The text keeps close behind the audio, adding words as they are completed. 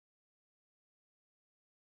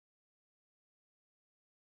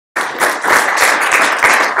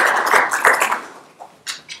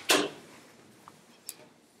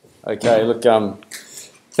Okay, look,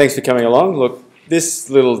 thanks for coming along. Look,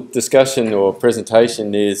 this little discussion or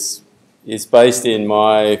presentation is based in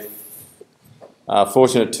my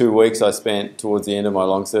fortunate 2 weeks I spent towards the end of my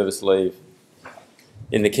long service leave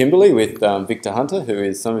in the Kimberley with Victor Hunter, who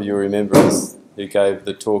is, some of you remember, who gave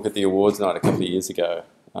the talk at the awards night a couple of years ago.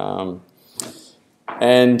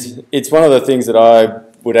 And it's one of the things that I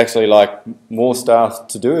would actually like more staff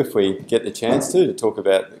to do if we get the chance to talk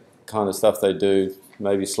about the kind of stuff they do,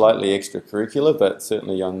 maybe slightly extracurricular, but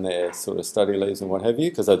certainly on their sort of study leaves and what have you,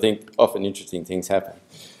 because I think often interesting things happen.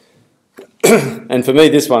 And for me,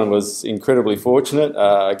 this one was incredibly fortunate.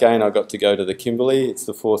 Again, I got to go to the Kimberley. It's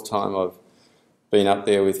the 4th time I've been up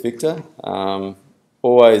there with Victor.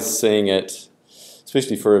 Always seeing it,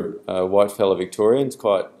 especially for a white fella Victorian, it's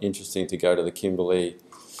quite interesting to go to the Kimberley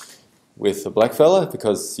with a black fella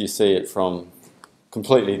because you see it from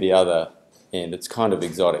completely the other end. It's kind of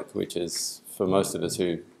exotic, which is, for most of us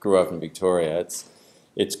who grew up in Victoria,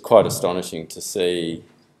 it's quite astonishing to see,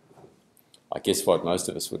 I guess, what most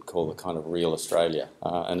of us would call the kind of real Australia,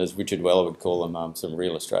 and as Richard Weller would call them, some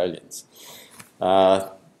real Australians.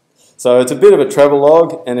 So it's a bit of a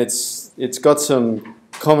travelogue, and it's got some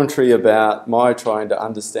commentary about my trying to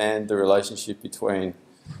understand the relationship between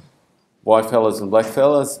white fellas and black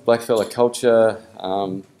fellas, black fella culture,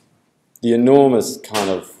 the enormous kind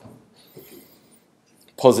of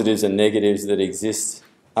positives and negatives that exist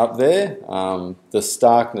up there, the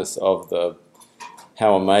starkness of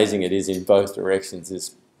how amazing it is in both directions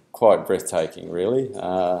is quite breathtaking, really.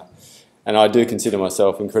 And I do consider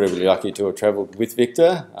myself incredibly lucky to have travelled with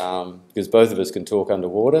Victor, because both of us can talk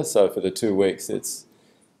underwater. So for the 2 weeks, it's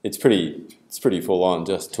pretty full on,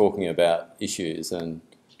 just talking about issues and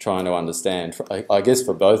trying to understand. I guess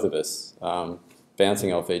for both of us,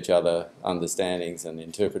 bouncing off each other understandings and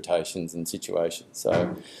interpretations and situations.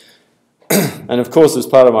 So, and of course, as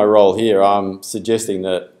part of my role here, I'm suggesting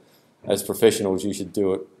that as professionals, you should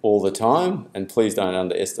do it all the time, and please don't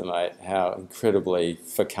underestimate how incredibly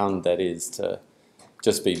fecund that is to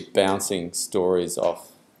just be bouncing stories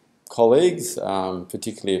off colleagues,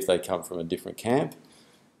 particularly if they come from a different camp,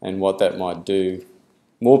 and what that might do,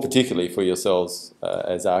 more particularly for yourselves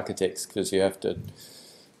as architects, because you have to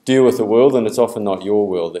deal with the world, and it's often not your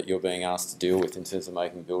world that you're being asked to deal with in terms of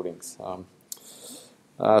making buildings.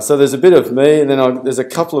 So there's a bit of me, and then there's a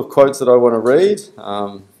couple of quotes that I want to read.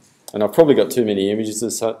 And I've probably got too many images,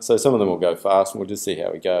 so some of them will go fast and we'll just see how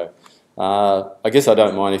we go. I guess I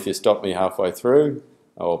don't mind if you stop me halfway through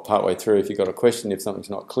or partway through if you've got a question, if something's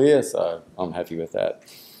not clear, so I'm happy with that.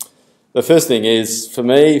 The first thing is, for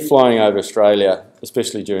me, flying over Australia,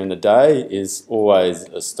 especially during the day, is always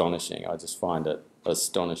astonishing. I just find it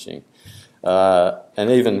astonishing. And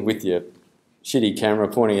even with your shitty camera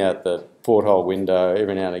pointing out the porthole window,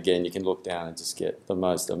 every now and again you can look down and just get the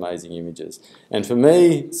most amazing images. And for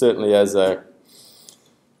me, certainly as a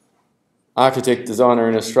architect designer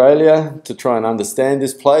in Australia, to try and understand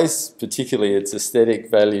this place, particularly its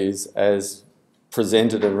aesthetic values as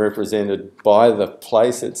presented and represented by the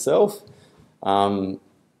place itself, I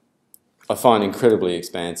find incredibly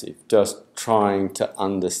expansive, just trying to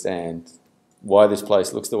understand why this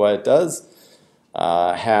place looks the way it does,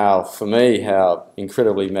 for me, how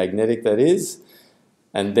incredibly magnetic that is,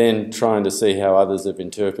 and then trying to see how others have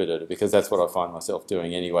interpreted it, because that's what I find myself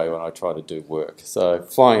doing anyway when I try to do work. So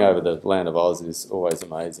flying over the land of Oz is always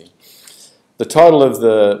amazing. The title of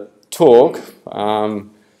the talk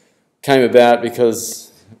came about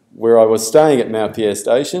because where I was staying at Mount Pierre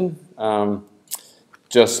Station,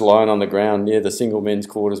 just lying on the ground near the single men's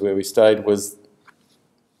quarters where we stayed, was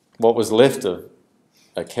what was left of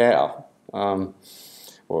a cow.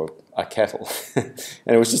 Or a cattle, and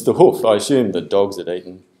it was just the hoof. I assumed the dogs had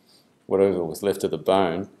eaten whatever was left of the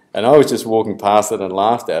bone, and I was just walking past it and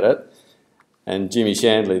laughed at it, and Jimmy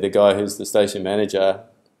Shandley, the guy who's the station manager,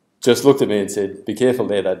 just looked at me and said, "Be careful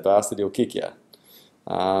there, that bastard, he'll kick you."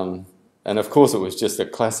 And of course it was just a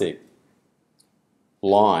classic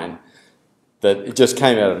line that it just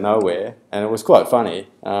came out of nowhere, and it was quite funny,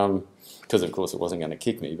 because of course it wasn't going to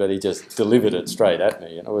kick me, but he just delivered it straight at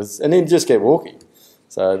me, and then just kept walking.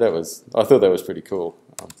 So I thought that was pretty cool.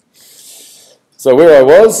 So where I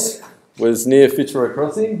was near Fitzroy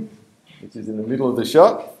Crossing, which is in the middle of the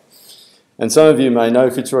shot. And some of you may know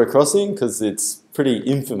Fitzroy Crossing because it's pretty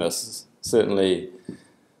infamous, certainly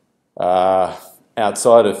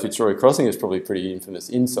outside of Fitzroy Crossing. It's probably pretty infamous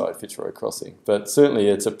inside Fitzroy Crossing, but certainly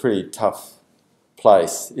it's a pretty tough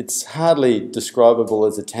place. It's hardly describable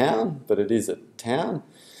as a town, but it is a town.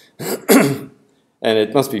 And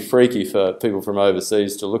it must be freaky for people from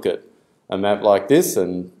overseas to look at a map like this,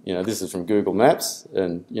 and this is from Google Maps,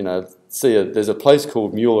 and there's a place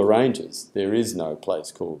called Mueller Ranges. There is no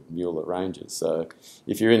place called Mueller Ranges. So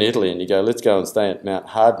if you're in Italy and you go, let's go and stay at Mount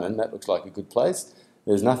Hardman, that looks like a good place,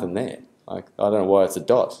 there's nothing there. Like, I don't know why it's a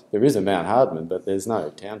dot. There is a Mount Hardman, but there's no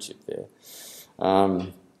township there.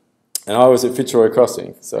 And I was at Fitzroy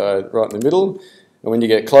Crossing, so right in the middle. And when you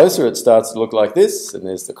get closer, it starts to look like this, and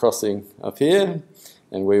there's the crossing up here,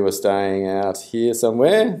 and we were staying out here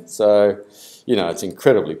somewhere. So, it's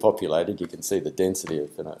incredibly populated. You can see the density of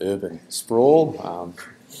urban sprawl.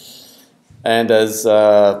 And as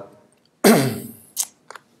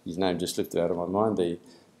his name just slipped out of my mind, the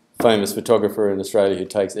famous photographer in Australia who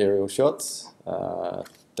takes aerial shots,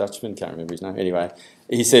 Dutchman, can't remember his name. Anyway,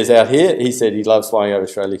 he says out here, he said he loves flying over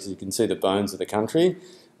Australia because you can see the bones of the country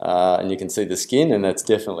and you can see the skin, and that's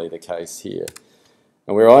definitely the case here.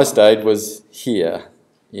 And where I stayed was here.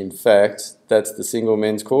 In fact, that's the single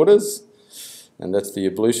men's quarters, and that's the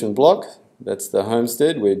ablution block. That's the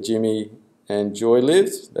homestead where Jimmy and Joy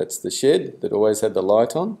lived. That's the shed that always had the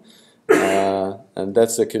light on. And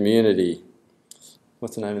that's a community.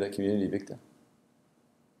 What's the name of that community, Victor?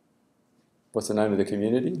 What's the name of the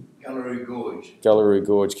community? Gallaroo Gorge. Gallaroo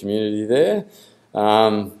Gorge community there,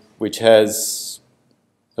 which has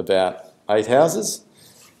about 8 houses,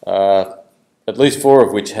 at least 4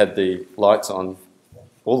 of which had the lights on,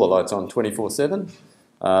 all the lights on 24/7,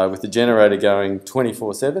 with the generator going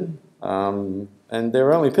 24/7, and there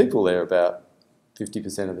were only people there about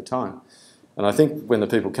 50% of the time. And I think when the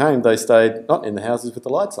people came, they stayed not in the houses with the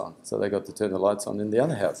lights on, so they got to turn the lights on in the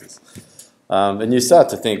other houses. And you start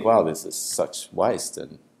to think, wow, this is such waste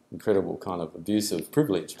and incredible kind of abuse of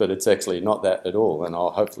privilege, but it's actually not that at all, and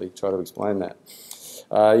I'll hopefully try to explain that.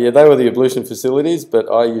 Yeah, they were the ablution facilities,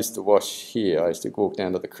 but I used to wash here. I used to walk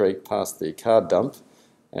down to the creek past the car dump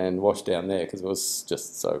and wash down there because it was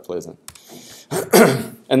just so pleasant.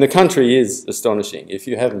 And the country is astonishing. If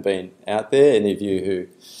you haven't been out there, any of you who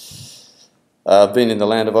have been in the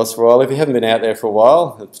land of Oz for a while, if you haven't been out there for a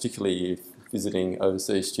while, particularly visiting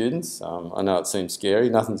overseas students, I know it seems scary.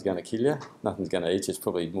 Nothing's going to kill you. Nothing's going to eat you. It's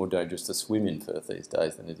probably more dangerous to swim in Perth these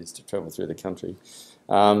days than it is to travel through the country.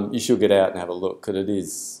 You should get out and have a look because it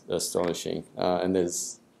is astonishing. And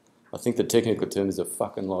there's, I think the technical term is a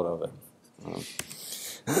fucking lot of it.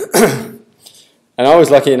 And I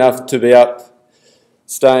was lucky enough to be up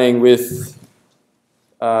staying with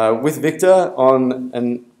Victor on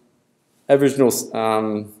an Aboriginal,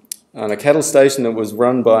 on a cattle station that was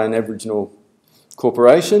run by an Aboriginal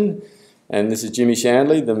corporation, and this is Jimmy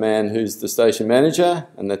Shandley, the man who's the station manager,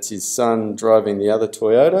 and that's his son driving the other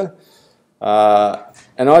Toyota.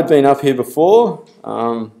 And I'd been up here before,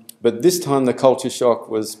 but this time the culture shock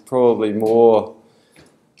was probably more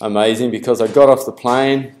amazing because I got off the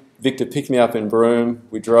plane, Victor picked me up in Broome,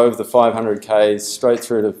 we drove the 500 k's straight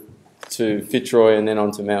through to Fitzroy and then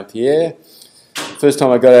on to Mount Pierre. First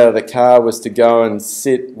time I got out of the car was to go and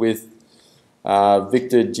sit with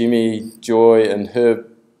Victor, Jimmy, Joy and her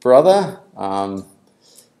brother, and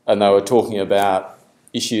they were talking about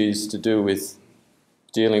issues to do with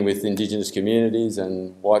dealing with Indigenous communities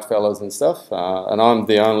and white fellas and stuff, and I'm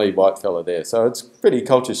the only white fella there, so it's pretty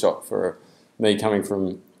culture shock for me coming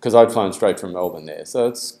from, because I'd flown straight from Melbourne there, so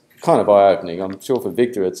it's kind of eye-opening. I'm sure for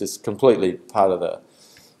Victor it's just completely part of the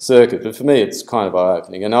circuit, but for me it's kind of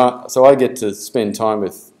eye-opening, and so I get to spend time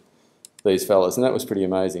with these fellas, and that was pretty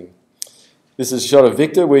amazing. This is a shot of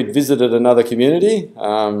Victor. We'd visited another community.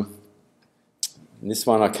 And this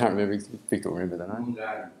one I can't remember. Victor will remember the name.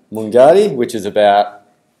 Mungadi, which is about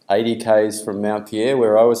 80 k's from Mount Pierre,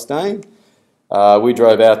 where I was staying. We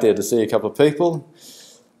drove out there to see a couple of people.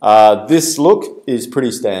 This look is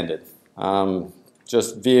pretty standard.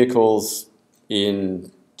 Just vehicles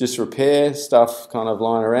in disrepair, stuff kind of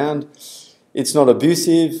lying around. It's not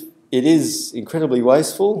abusive. It is incredibly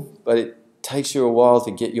wasteful, but it takes you a while to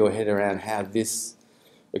get your head around how this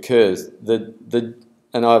occurs.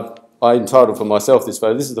 And I entitled for myself this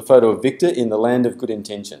photo. This is the photo of Victor in the land of good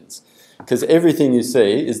intentions, because everything you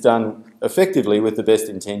see is done effectively with the best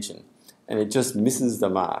intention, and it just misses the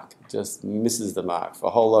mark. Just misses the mark for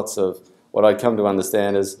whole lots of what I'd come to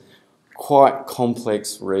understand as quite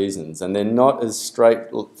complex reasons, and they're not as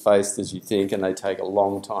straight-faced as you think, and they take a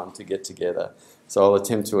long time to get together. So I'll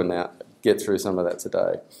attempt to now get through some of that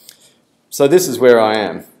today. So this is where I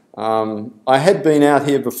am. I had been out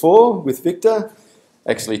here before with Victor,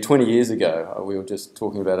 actually 20 years ago. We were just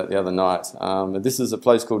talking about it the other night. This is a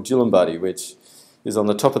place called Gillumbuddy, which is on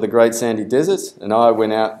the top of the Great Sandy Desert, and I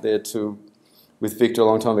went out there with Victor a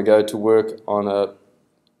long time ago to work on a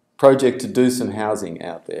project to do some housing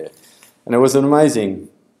out there. And it was an amazing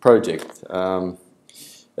project.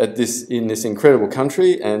 in this incredible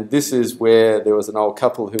country, and this is where there was an old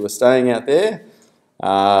couple who were staying out there,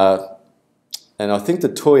 and I think the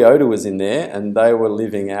Toyota was in there, and they were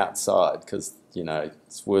living outside because, you know,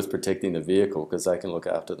 it's worth protecting the vehicle because they can look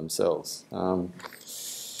after themselves.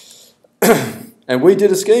 And we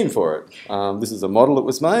did a scheme for it. This is a model that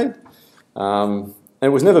was made. And it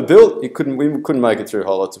was never built. We couldn't make it through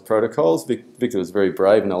whole lots of protocols. Victor was very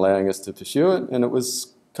brave in allowing us to pursue it, and it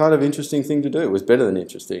was kind of interesting thing to do. It was better than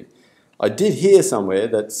interesting. I did hear somewhere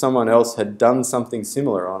that someone else had done something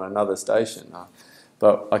similar on another station,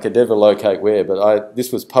 but I could never locate where. But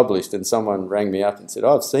this was published, and someone rang me up and said,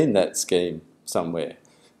 "I've seen that scheme somewhere."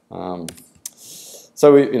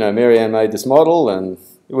 So Mary Ann made this model, and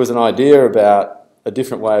it was an idea about a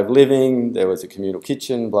different way of living. There was a communal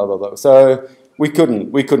kitchen, blah blah blah. So we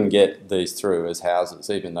couldn't get these through as houses,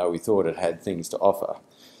 even though we thought it had things to offer.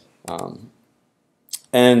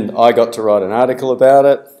 And I got to write an article about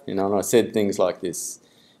it, and I said things like this: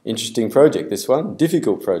 interesting project, this one;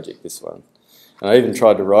 difficult project, this one. And I even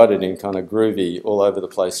tried to write it in kind of groovy, all over the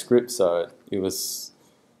place script, so it was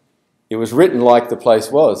written like the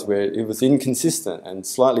place was, where it was inconsistent and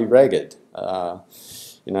slightly ragged.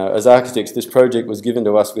 As architects, this project was given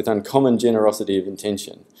to us with uncommon generosity of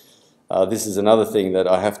intention. This is another thing that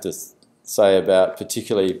I have to say about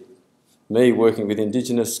particularly me working with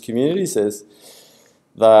Indigenous communities, is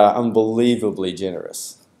they're unbelievably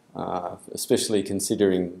generous, especially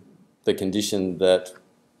considering the condition that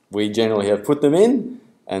we generally have put them in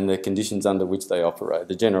and the conditions under which they operate.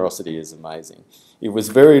 The generosity is amazing. It was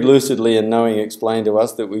very lucidly and knowingly explained to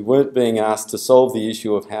us that we weren't being asked to solve the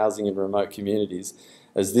issue of housing in remote communities,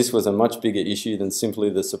 as this was a much bigger issue than simply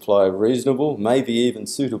the supply of reasonable, maybe even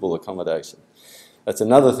suitable accommodation. That's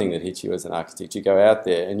another thing that hits you as an architect. You go out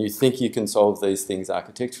there and you think you can solve these things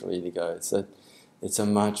architecturally, and you go, it's a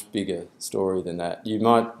much bigger story than that.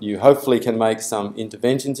 You hopefully can make some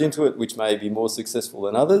interventions into it which may be more successful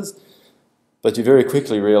than others, but you very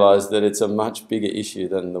quickly realise that it's a much bigger issue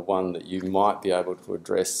than the one that you might be able to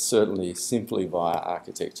address, certainly simply via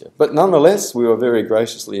architecture. But nonetheless, we were very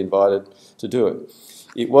graciously invited to do it.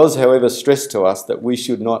 It was, however, stressed to us that we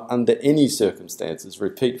should not, under any circumstances,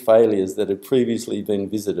 repeat failures that had previously been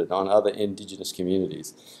visited on other Indigenous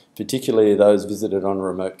communities, particularly those visited on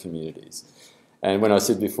remote communities. And when I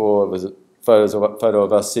said before, it was a photo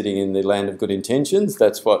of us sitting in the land of good intentions.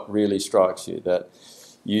 That's what really strikes you, that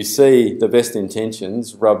you see the best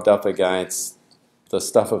intentions rubbed up against the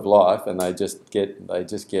stuff of life, and they just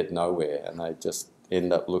get nowhere, and they just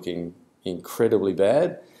end up looking incredibly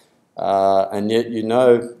bad. And yet,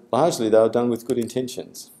 largely they were done with good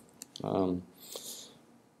intentions.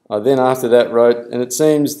 I then after that wrote, and it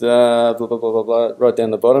seems blah, blah, blah, blah, blah, right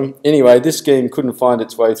down the bottom. Anyway, this scheme couldn't find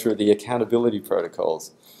its way through the accountability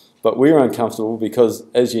protocols. But we were uncomfortable because,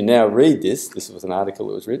 as you now read this was an article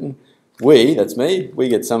that was written, that's me, we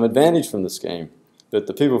get some advantage from the scheme. But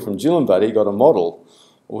the people from Gillumbuddy got a model,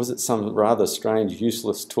 or was it some rather strange,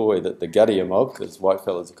 useless toy that the Guttier mob, because white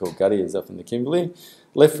fellas are called Guttiers up in the Kimberley,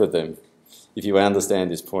 left with them, if you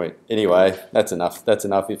understand this point. Anyway, that's enough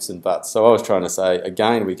ifs and buts. So I was trying to say,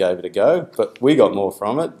 again, we gave it a go, but we got more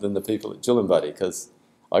from it than the people at Gillumbuddy, because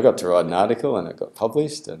I got to write an article and it got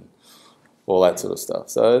published and all that sort of stuff.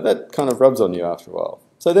 So that kind of rubs on you after a while.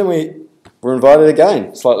 So then we were invited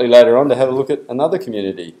again, slightly later on, to have a look at another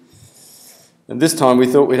community. And this time we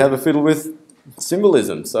thought we'd have a fiddle with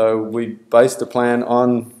symbolism. So we based a plan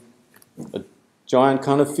on a giant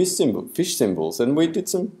kind of fish symbols, and we did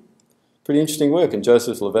some pretty interesting work. And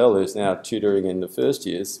Joseph Lavelle, who's now tutoring in the first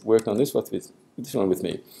years, worked on this one with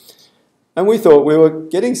me. And we thought we were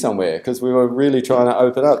getting somewhere, because we were really trying to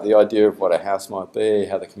open up the idea of what a house might be,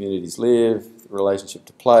 how the communities live, the relationship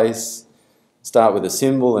to place. Start with a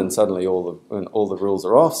symbol, and suddenly all the rules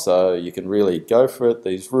are off, so you can really go for it.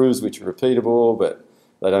 These rules which are repeatable, but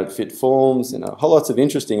they don't fit forms. Whole lots of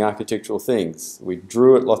interesting architectural things. We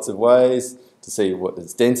drew it lots of ways to see what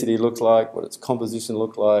its density looked like, what its composition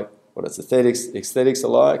looked like, what its aesthetics are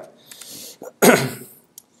like.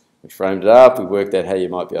 We framed it up, we worked out how you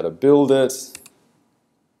might be able to build it.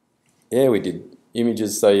 Yeah, we did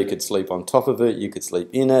images so you could sleep on top of it, you could sleep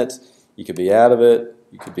in it, you could be out of it,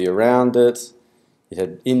 you could be around it. It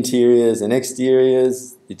had interiors and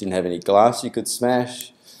exteriors. It didn't have any glass you could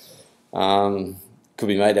smash. Could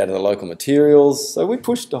be made out of the local materials. So we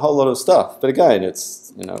pushed a whole lot of stuff. But again, it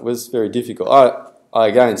was very difficult. I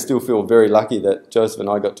again still feel very lucky that Joseph and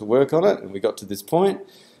I got to work on it and we got to this point.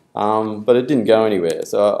 But it didn't go anywhere.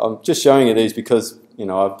 So I'm just showing you these because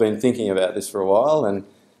I've been thinking about this for a while, and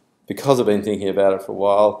because I've been thinking about it for a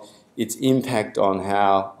while, its impact on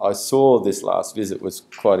how I saw this last visit was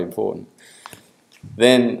quite important.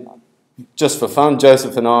 Then, just for fun,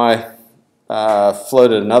 Joseph and I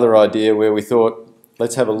floated another idea where we thought,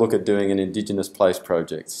 let's have a look at doing an Indigenous place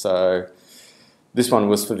project. So this one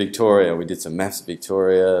was for Victoria. We did some maps of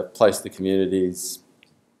Victoria, placed the communities,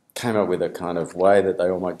 came up with a kind of way that they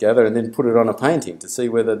all might gather, and then put it on a painting to see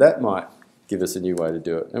whether that might give us a new way to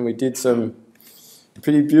do it. And we did some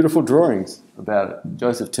pretty beautiful drawings about it.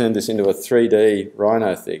 Joseph turned this into a 3D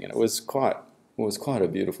rhino thing, and it was quite a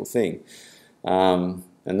beautiful thing. And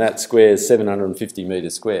that square is 750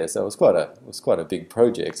 metres square, so it was quite a big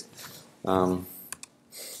project.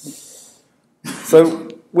 So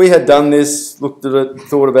we had done this, looked at it,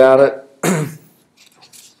 thought about it,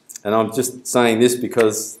 and I'm just saying this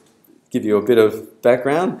because give you a bit of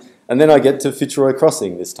background, and then I get to Fitzroy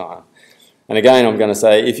Crossing this time. And again, I'm going to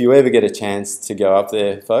say, if you ever get a chance to go up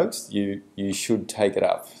there, folks, you should take it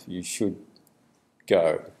up. You should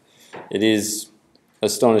go. It is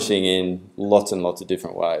astonishing in lots and lots of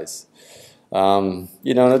different ways. You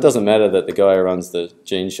know, and it doesn't matter that the guy who runs the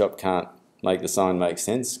gene shop can't make the sign make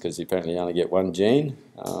sense because you apparently only get one gene.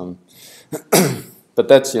 But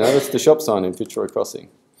that's, you know, that's the shop sign in Fitzroy Crossing.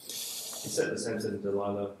 Is that the Samson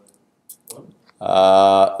Delilah one?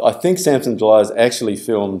 I think Samson Delilah is actually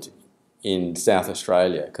filmed in South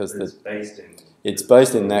Australia because it's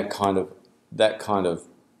based in that kind of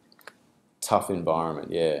tough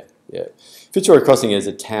environment. Yeah. Fitzroy Crossing is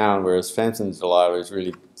a town, whereas Samson Delilah is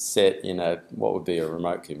really set in what would be a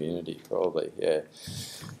remote community, probably. Yeah.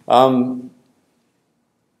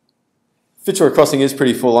 Fitzroy Crossing is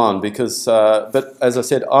pretty full on because, but as I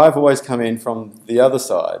said, I've always come in from the other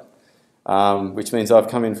side. Which means I've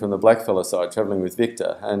come in from the blackfella side, travelling with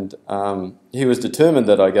Victor, and he was determined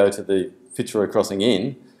that I go to the Fitzroy Crossing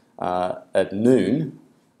Inn at noon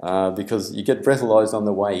because you get breathalyzed on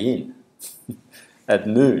the way in at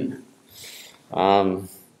noon.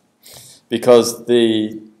 Because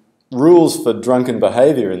the rules for drunken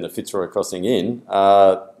behaviour in the Fitzroy Crossing Inn,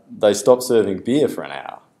 they stop serving beer for an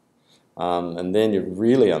hour, and then you're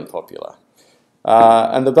really unpopular.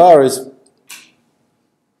 And the bar is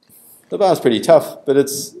pretty tough, but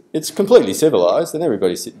it's completely civilised, and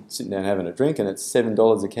everybody's sitting down having a drink, and it's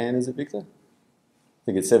 $7 a can, is it, Victor? I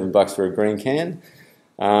think it's $7 for a green can.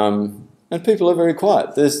 And people are very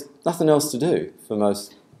quiet. There's nothing else to do for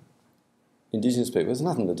most Indigenous people. There's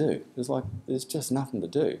nothing to do. There's just nothing to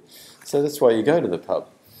do. So that's why you go to the pub.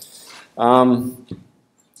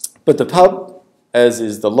 But the pub, as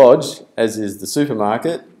is the lodge, as is the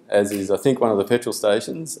supermarket, as is, I think, one of the petrol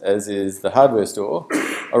stations, as is the hardware store,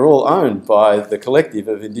 are all owned by the collective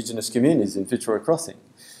of Indigenous communities in Fitzroy Crossing.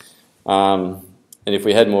 And if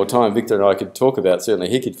we had more time, Victor and I could talk about, certainly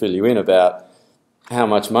he could fill you in about how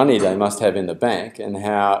much money they must have in the bank and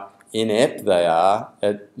how inept they are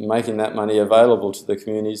at making that money available to the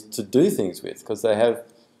communities to do things with, because they have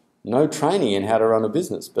no training in how to run a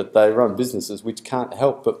business, but they run businesses which can't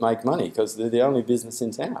help but make money because they're the only business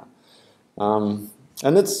in town.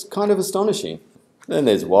 And it's kind of astonishing. Then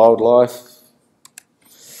there's wildlife,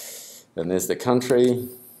 and there's the country,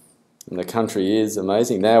 and the country is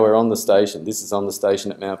amazing. Now we're on the station. This is on the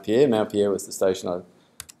station at Mount Pierre. Mount Pierre was the station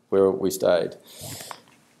where we stayed.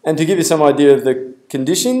 And to give you some idea of the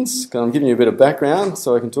conditions, I'm giving you a bit of background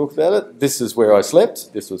so I can talk about it. This is where I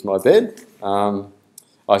slept. This was my bed.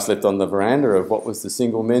 I slept on the veranda of what was the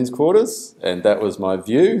single men's quarters, and that was my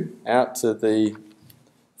view out to the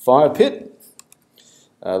fire pit.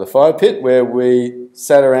 The fire pit where we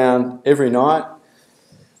sat around every night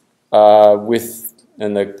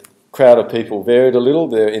and the crowd of people varied a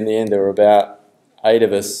little. In the end there were about 8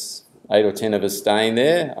 or 10 of us staying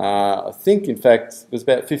there. I think in fact it was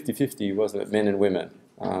about 50-50, wasn't it, men and women,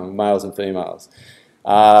 males and females.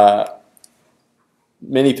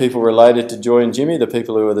 Many people related to Joy and Jimmy, the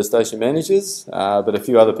people who were the station managers, but a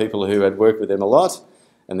few other people who had worked with them a lot.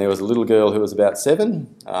 And there was a little girl who was about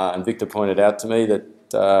 7, and Victor pointed out to me that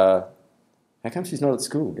how come she's not at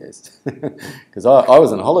school, guys? Because I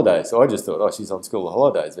was on holiday, so I just thought, oh, she's on school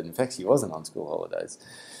holidays, but in fact she wasn't on school holidays.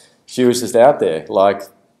 She was just out there, like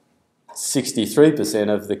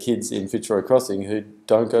 63% of the kids in Fitzroy Crossing who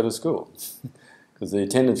don't go to school, because the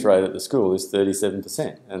attendance rate at the school is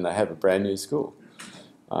 37%, and they have a brand new school.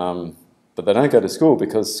 But they don't go to school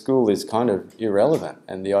because school is kind of irrelevant,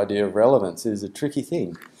 and the idea of relevance is a tricky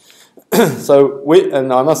thing. So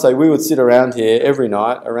and I must say, we would sit around here every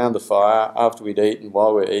night around the fire after we'd eat and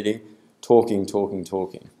while we're eating, talking.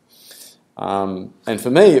 And for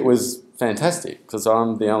me, it was fantastic because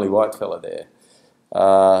I'm the only white fella there.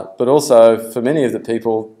 But also, for many of the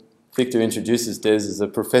people, Victor introduces Des as a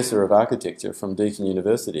professor of architecture from Deakin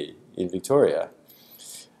University in Victoria.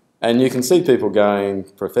 And you can see people going,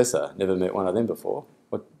 Professor, never met one of them before.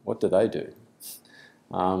 What do they do?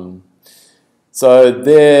 So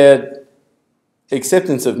their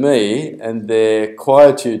acceptance of me and their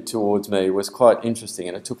quietude towards me was quite interesting,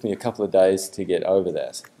 and it took me a couple of days to get over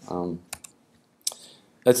that.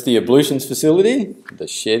 That's the ablutions facility, the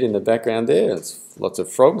shed in the background there. It's lots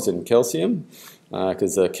of frogs and calcium,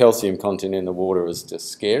 because the calcium content in the water is just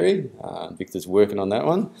scary. Victor's working on that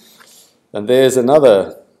one. And there's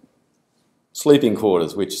another sleeping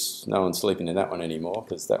quarters, which no one's sleeping in that one anymore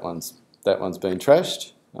because that one's been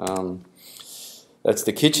trashed. That's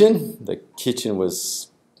the kitchen. The kitchen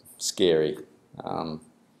was scary.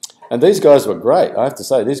 And these guys were great. I have to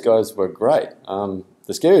say, these guys were great.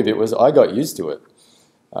 The scary bit was I got used to it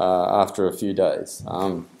after a few days.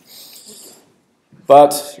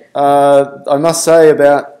 But I must say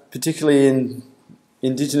about, particularly in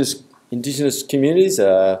Indigenous communities,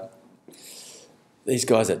 these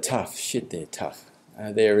guys are tough. Shit, they're tough.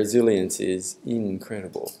 Their resilience is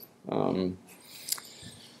incredible.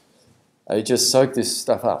 They just soak this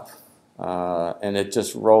stuff up, and it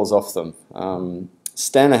just rolls off them.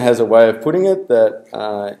 Stanner has a way of putting it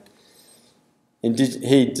that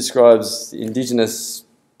he describes Indigenous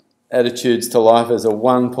attitudes to life as a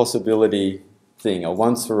one possibility thing, a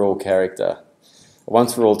once-for-all character. A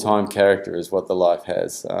once-for-all-time character is what the life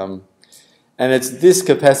has. And it's this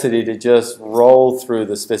capacity to just roll through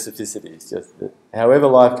the specificities. Just however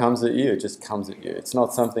life comes at you, it just comes at you. It's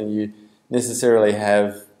not something you necessarily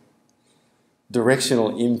have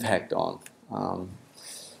directional impact on.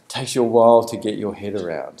 Takes you a while to get your head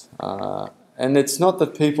around. And it's not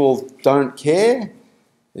that people don't care,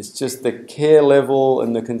 it's just the care level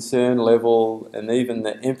and the concern level and even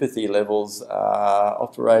the empathy levels are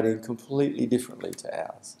operating completely differently to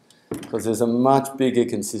ours, because there's a much bigger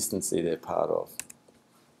consistency they're part of.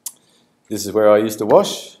 This is where I used to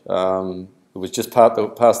wash. It was just past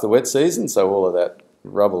the wet season, so all of that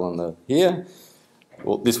rubble on here.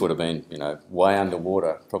 Well, this would have been, way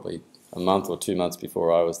underwater, probably a month or 2 months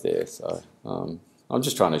before I was there. So I'm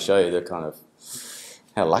just trying to show you the kind of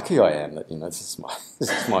how lucky I am that this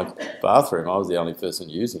is my bathroom. I was the only person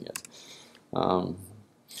using it.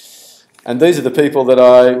 And these are the people that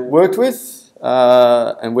I worked with,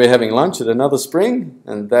 and we're having lunch at another spring,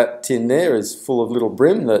 and that tin there is full of little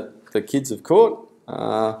bream that the kids have caught.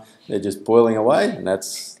 They're just boiling away, and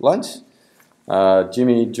that's lunch.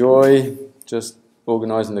 Jimmy, Joy, just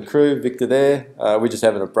organising the crew, Victor there. We're just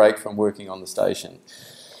having a break from working on the station.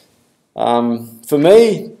 For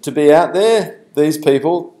me, to be out there, these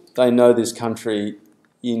people, they know this country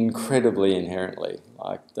incredibly inherently.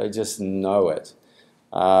 Like, they just know it.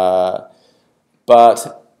 But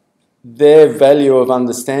their value of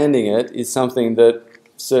understanding it is something that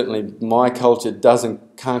certainly my culture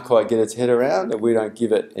can't quite get its head around, and we don't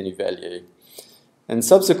give it any value. And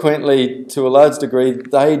subsequently, to a large degree,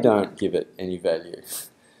 they don't give it any value.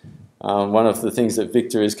 One of the things that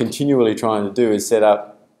Victor is continually trying to do is set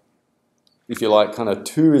up, if you like, kind of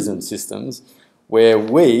tourism systems where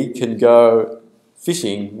we can go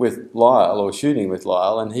fishing with Lyle or shooting with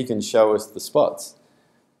Lyle, and he can show us the spots.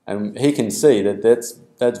 And he can see that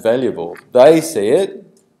that's valuable. They see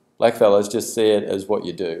it, blackfellas just see it as what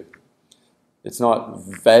you do. It's not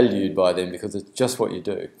valued by them because it's just what you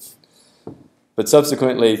do. But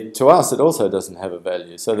subsequently, to us, it also doesn't have a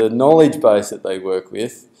value. So the knowledge base that they work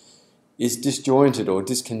with is disjointed or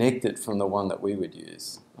disconnected from the one that we would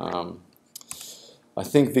use. I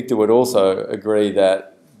think Victor would also agree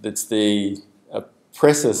that it's the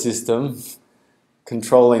oppressor system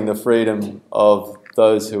controlling the freedom of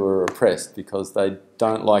those who are oppressed because they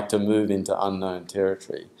don't like to move into unknown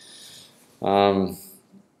territory.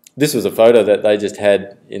 This was a photo that they just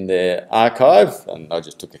had in their archive, and I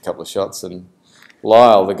just took a couple of shots. And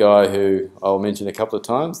Lyle, the guy who I'll mention a couple of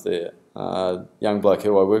times, the young bloke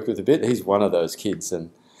who I worked with a bit, he's one of those kids,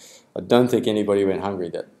 and I don't think anybody went hungry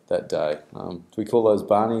that day. Do we call those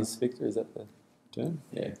Barneys, Victor? Is that the term?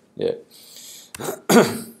 Yeah.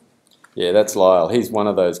 Yeah, that's Lyle. He's one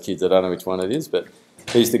of those kids. I don't know which one it is, but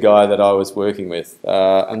he's the guy that I was working with.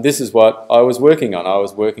 And this is what I was working on. I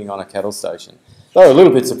was working on a cattle station. They were a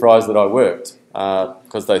little bit surprised that I worked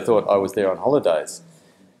because they thought I was there on holidays.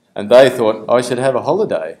 And they thought I should have a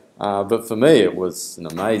holiday. But for me, it was an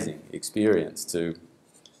amazing experience to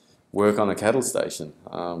work on a cattle station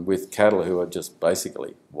with cattle who are just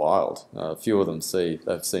basically wild. A few of them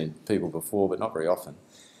they've seen people before, but not very often.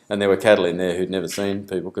 And there were cattle in there who'd never seen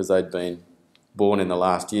people because they'd been born in the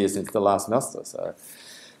last year since the last muster. So,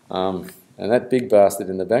 and that big bastard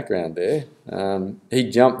in the background there, he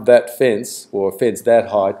jumped that fence, or a fence that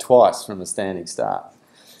high, twice from a standing start.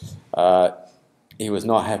 he was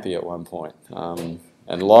not happy at one point.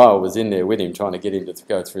 And Lyle was in there with him trying to get him to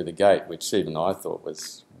go through the gate, which even I thought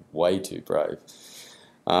was way too brave.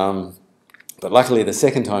 But luckily the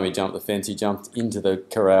second time he jumped the fence, he jumped into the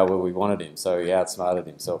corral where we wanted him, so he outsmarted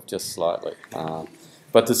himself just slightly.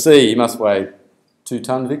 But to see, he must weigh 2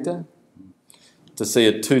 tonne, Victor? To see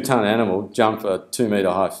a 2-tonne animal jump a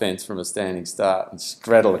 2-metre high fence from a standing start and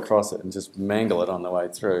straddle across it and just mangle it on the way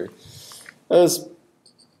through, it was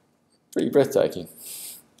pretty breathtaking.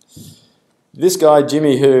 This guy,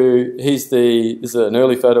 Jimmy, this is an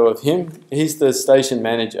early photo of him, he's the station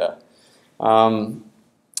manager.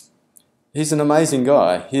 He's an amazing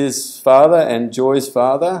guy. His father and Joy's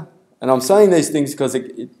father, and I'm saying these things because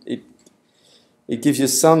it gives you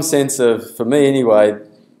some sense of, for me anyway,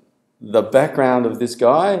 the background of this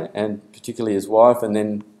guy, and particularly his wife, and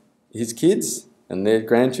then his kids and their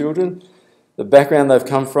grandchildren, the background they've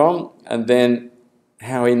come from, and then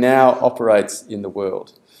how he now operates in the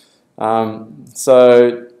world.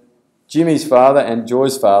 So Jimmy's father and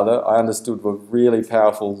Joy's father, I understood, were really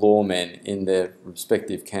powerful lawmen in their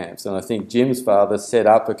respective camps. And I think Jim's father set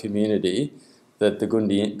up a community that the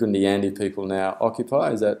Gundiyandi people now occupy.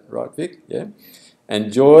 Is that right, Vic? Yeah.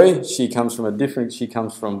 And Joy, she comes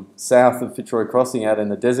from south of Fitzroy Crossing out in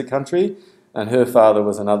the desert country, and her father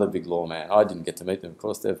was another big lawman. I didn't get to meet them, of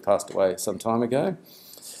course, they've passed away some time ago.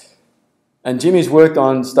 And Jimmy's worked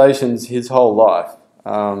on stations his whole life,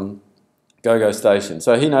 go-go station.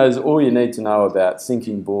 So he knows all you need to know about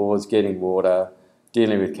sinking bores, getting water,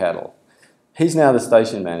 dealing with cattle. He's now the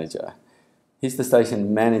station manager. He's the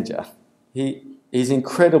station manager. He's an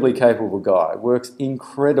incredibly capable guy, works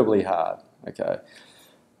incredibly hard, okay?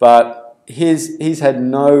 But he's had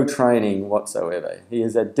no training whatsoever. He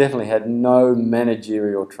has definitely had no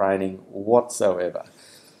managerial training whatsoever.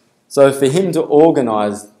 So for him to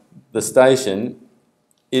organise the station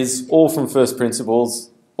is all from first principles,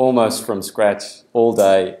 almost from scratch, all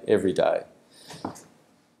day, every day.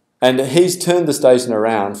 And he's turned the station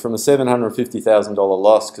around from a $750,000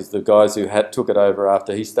 loss, because the guys who took it over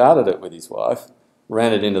after he started it with his wife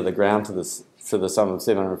ran it into the ground for the sum of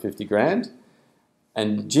 750 grand.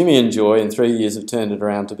 And Jimmy and Joy in 3 years have turned it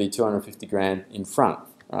around to be 250 grand in front,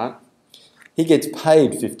 right? He gets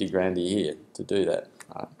paid 50 grand a year to do that,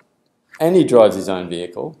 right? And he drives his own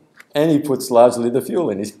vehicle, and he puts largely the fuel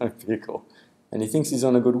in his own vehicle, and he thinks he's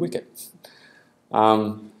on a good wicket.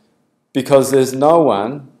 Because there's no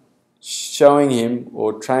one showing him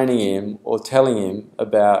or training him or telling him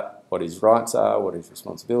about what his rights are, what his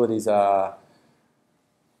responsibilities are,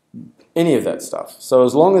 any of that stuff. So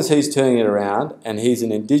as long as he's turning it around and he's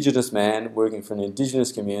an Indigenous man working for an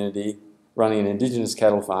Indigenous community, running an Indigenous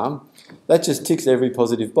cattle farm, that just ticks every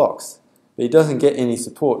positive box. But he doesn't get any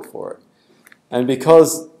support for it. And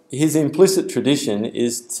because his implicit tradition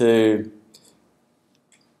is to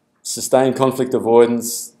sustain conflict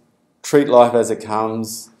avoidance, treat life as it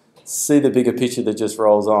comes, see the bigger picture that just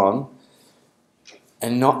rolls on,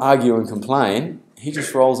 and not argue and complain, he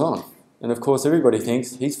just rolls on. And of course everybody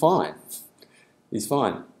thinks he's fine. He's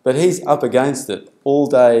fine. But he's up against it all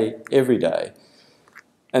day, every day.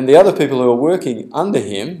 And the other people who are working under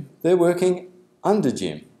him, they're working under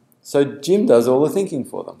Jim. So Jim does all the thinking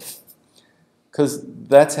for them. Because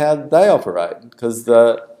that's how they operate. Because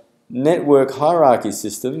the network hierarchy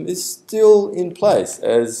system is still in place.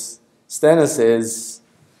 As Stanner says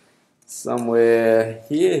somewhere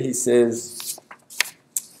here, he says,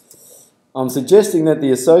 I'm suggesting that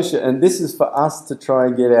the associate, and this is for us to try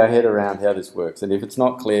and get our head around how this works. And if it's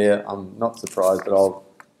not clear, I'm not surprised, but I'll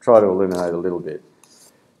try to illuminate a little bit.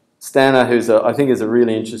 Stanner, I think is a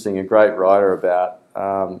really interesting and great writer about,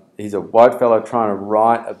 he's a white fellow trying to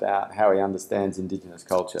write about how he understands Indigenous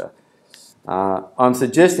culture. I'm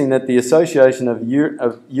suggesting that the association of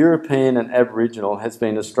European and Aboriginal has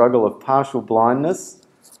been a struggle of partial blindness,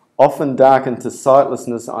 often darkened to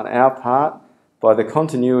sightlessness on our part by the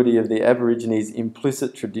continuity of the Aborigines'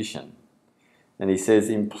 implicit tradition. And he says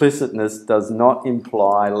implicitness does not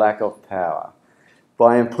imply lack of power.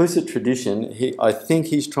 By implicit tradition, I think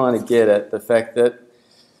he's trying to get at the fact that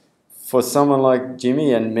for someone like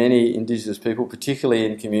Jimmy and many Indigenous people, particularly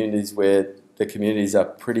in communities where the communities are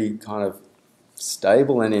pretty kind of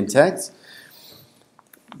stable and intact,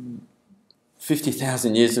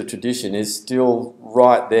 50,000 years of tradition is still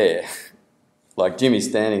right there. Like Jimmy's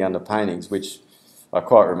standing under paintings, which are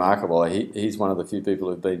quite remarkable. He's one of the few people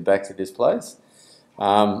who've been back to this place.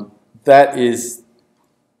 That is,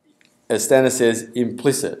 as Stanner says,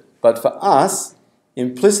 implicit. But for us,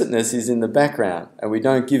 implicitness is in the background and we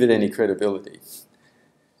don't give it any credibility.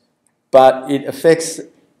 But it affects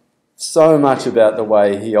so much about the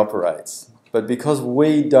way he operates. But because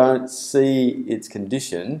we don't see its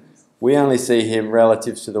condition, we only see him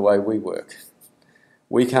relative to the way we work.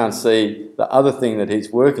 We can't see the other thing that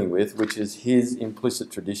he's working with, which is his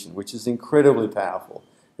implicit tradition, which is incredibly powerful,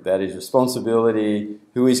 about his responsibility,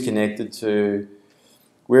 who he's connected to,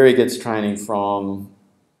 where he gets training from,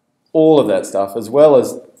 all of that stuff, as well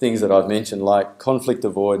as things that I've mentioned like conflict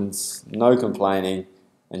avoidance, no complaining,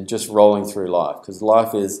 and just rolling through life. Because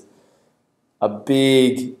life is a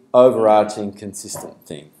big, overarching, consistent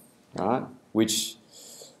thing, right? Which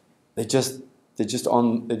they're just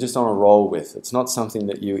on a roll with. It's not something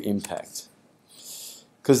that you impact.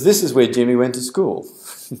 Because this is where Jimmy went to school.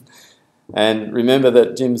 And remember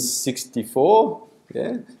that Jim's 64,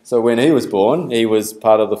 yeah? So when he was born, he was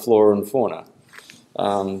part of the flora and fauna.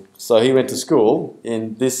 So he went to school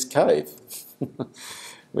in this cave,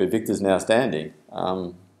 where Victor's now standing.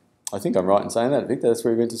 I think I'm right in saying that, Victor, that's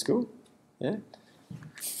where he went to school? Yeah?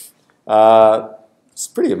 It's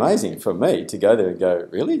pretty amazing for me to go there and go,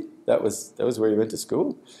 really? That was where he went to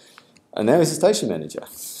school? And now he's a station manager.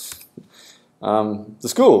 The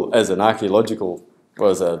school, as an archaeological,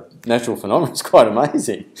 as a natural phenomenon, is quite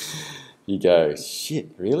amazing. You go, shit,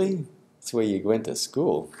 really? That's where you went to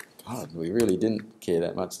school? God, we really didn't care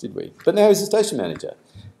that much, did we? But now he's a station manager.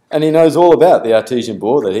 And he knows all about the artesian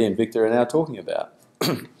bore that he and Victor are now talking about.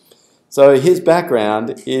 So his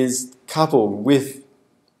background is coupled with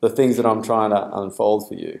the things that I'm trying to unfold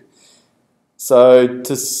for you. So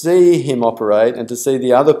to see him operate and to see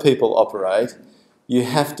the other people operate, you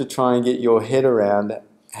have to try and get your head around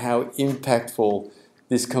how impactful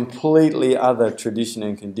this completely other tradition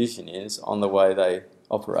and condition is on the way they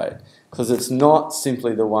operate. Because it's not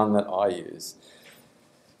simply the one that I use.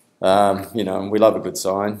 You know, and we love a good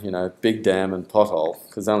sign, you know, big dam and pothole,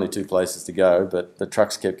 because only two places to go, but the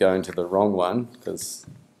trucks kept going to the wrong one, because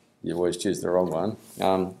you always choose the wrong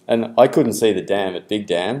one. And I couldn't see the dam at Big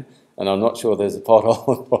Dam, and I'm not sure there's a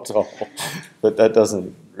pothole at pothole, but that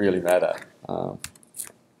doesn't really matter.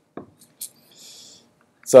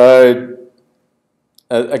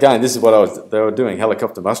 Again, this is what they were doing,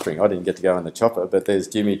 helicopter mustering. I didn't get to go in the chopper, but there's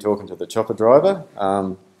Jimmy talking to the chopper driver.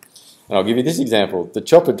 And I'll give you this example. The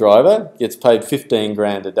chopper driver gets paid 15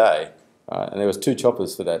 grand a day, right? And there was 2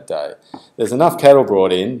 choppers for that day. There's enough cattle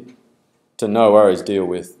brought in to no worries deal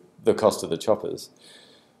with the cost of the choppers.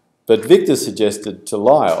 But Victor suggested to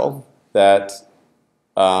Lyle that,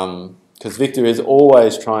 because Victor is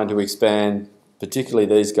always trying to expand, particularly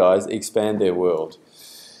these guys, expand their world.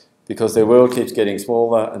 Because their world keeps getting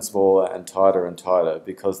smaller and smaller and tighter,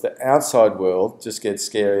 because the outside world just gets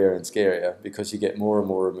scarier and scarier because you get more and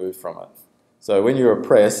more removed from it. So when you're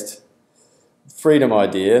oppressed, freedom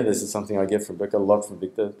idea, this is something I get a lot from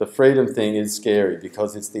Victor, the freedom thing is scary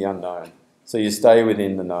because it's the unknown. So you stay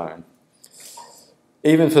within the known.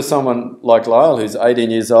 Even for someone like Lyle, who's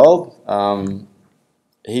 18 years old,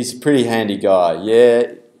 he's a pretty handy guy.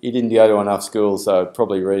 Yeah, he didn't go to enough school, so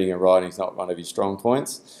probably reading and writing is not one of his strong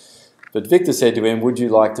points. But Victor said to him, would you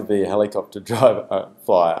like to be a helicopter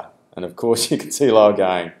flyer? And of course you can see Lyle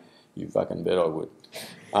going, you fucking bet I would.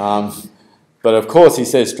 But of course he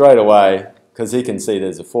says straight away, because he can see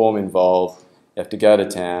there's a form involved, you have to go to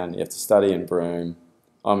town, you have to study in Broome,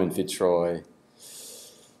 I'm in Fitzroy,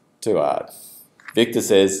 too hard. Victor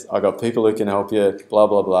says, I got people who can help you, blah,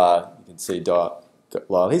 blah, blah. You can see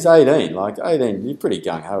Lyle. He's 18, like 18, you're pretty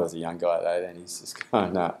gung-ho as a young guy at 18. He's just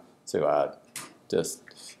going, no, too hard, just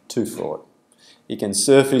too fraught. He can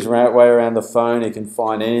surf his way around the phone, he can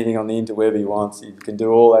find anything on the interweb he wants, he can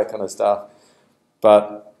do all that kind of stuff.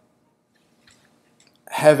 But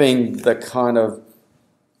having the kind of,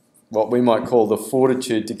 what we might call the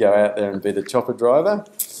fortitude to go out there and be the chopper driver,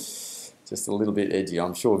 just a little bit edgy.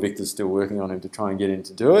 I'm sure Victor's still working on him to try and get him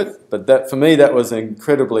to do it. But that, for me, that was an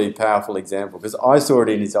incredibly powerful example because I saw it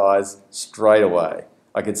in his eyes straight away.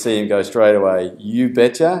 I could see him go straight away, you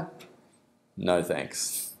betcha, no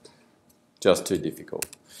thanks. Just too difficult.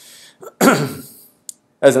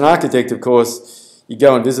 As an architect, of course, you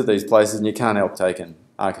go and visit these places and you can't help taking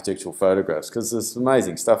architectural photographs because there's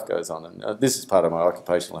amazing stuff goes on. And this is part of my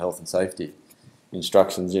occupational health and safety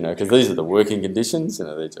instructions, you know, because these are the working conditions, you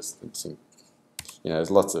know, they're just, you know,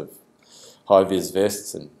 there's lots of high-vis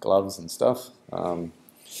vests and gloves and stuff. And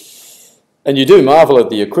you do marvel at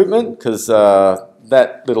the equipment because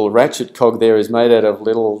that little ratchet cog there is made out of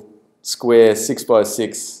little square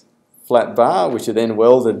 6x6 flat bar, which are then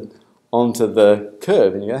welded onto the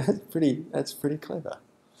curb, and you go, that's pretty clever.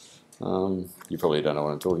 You probably don't know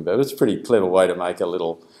what I'm talking about, but it's a pretty clever way to make a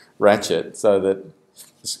little ratchet so that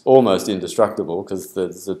it's almost indestructible because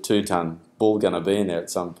there's a 2-ton bull going to be in there at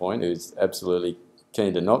some point who's absolutely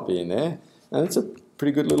keen to not be in there, and it's a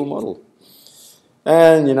pretty good little model.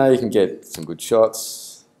 And, you know, you can get some good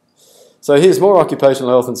shots. So here's more occupational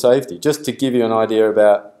health and safety, just to give you an idea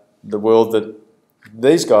about the world that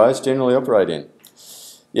these guys generally operate in.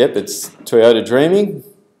 Yep, it's Toyota Dreaming.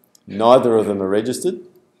 Neither of them are registered.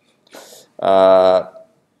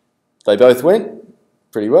 They both went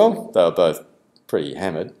pretty well. They were both pretty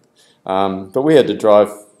hammered. But we had to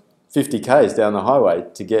drive 50 k's down the highway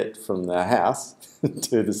to get from the house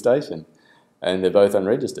to the station. And they're both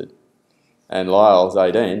unregistered. And Lyle's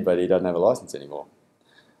 18, but he doesn't have a licence anymore.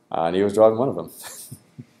 And he was driving one of them.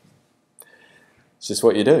 It's just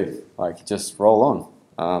what you do. Like, just roll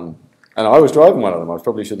on. And I was driving one of them. I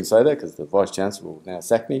probably shouldn't say that because the Vice-Chancellor will now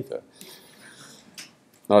sack me for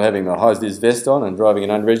not having my high-vis vest on and driving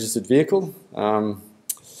an unregistered vehicle.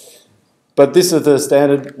 But these are the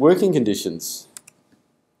standard working conditions.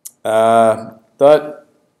 Billy's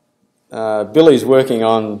working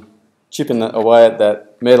on chipping away at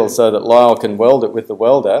that metal so that Lyle can weld it with the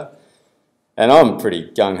welder. And I'm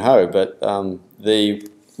pretty gung-ho, but the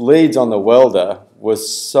leads on the welder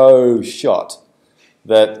was so shot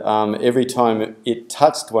that every time it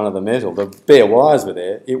touched one of the metal, the bare wires were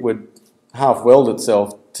there, it would half weld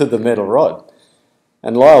itself to the metal rod.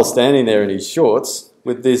 And Lyle's standing there in his shorts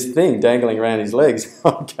with this thing dangling around his legs.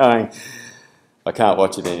 I'm going, I can't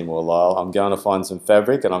watch it anymore, Lyle. I'm going to find some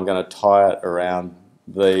fabric and I'm going to tie it around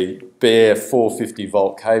the bare 450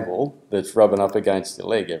 volt cable that's rubbing up against your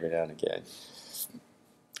leg every now and again.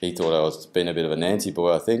 He thought I was being a bit of a Nancy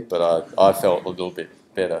boy, I think, but I felt a little bit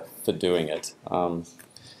better for doing it.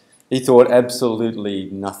 He thought absolutely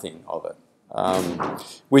nothing of it.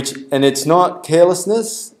 And it's not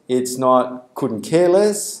carelessness, it's not couldn't care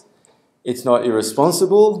less, it's not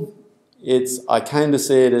irresponsible, I came to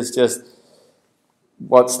see it as just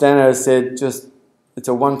what Stano has said, it's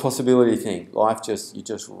a one possibility thing. Life you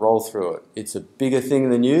just roll through it. It's a bigger thing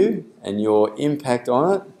than you, and your impact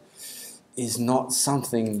on it is not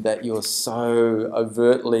something that you're so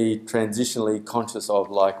overtly, transitionally conscious of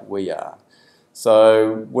like we are.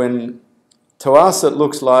 So to us it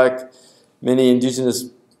looks like many Indigenous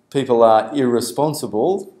people are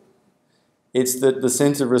irresponsible, it's that the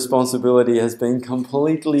sense of responsibility has been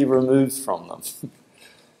completely removed from them.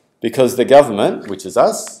 Because the government, which is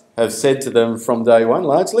us, have said to them from day one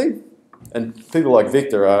largely, and people like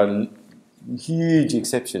Victor are a huge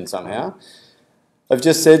exception somehow, have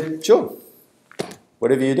just said, sure,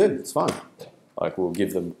 whatever you do, it's fine. Like, we'll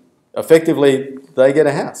give them, effectively, they get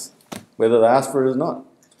a house, whether they ask for it or not.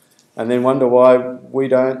 And then wonder why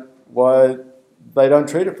they don't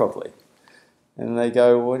treat it properly. And they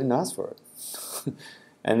go, well, I didn't ask for it.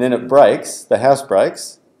 And then it breaks, the house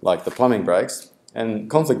breaks, like the plumbing breaks, and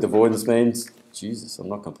conflict avoidance means, Jesus, I'm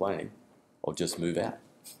not complaining, I'll just move out.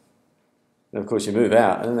 And of course you move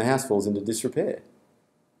out and then the house falls into disrepair.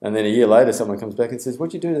 And then a year later someone comes back and says,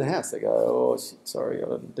 what'd you do to the house? They go, oh, shit, sorry,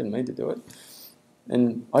 I didn't mean to do it.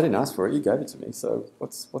 And I didn't ask for it, you gave it to me, so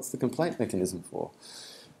what's the complaint mechanism for?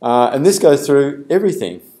 And this goes through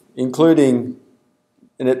everything, including,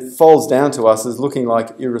 and it falls down to us as looking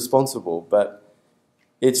like irresponsible, but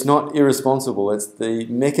it's not irresponsible, it's the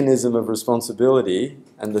mechanism of responsibility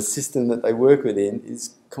and the system that they work within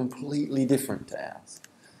is completely different to ours.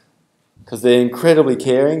 Because they're incredibly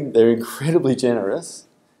caring, they're incredibly generous,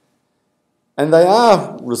 and they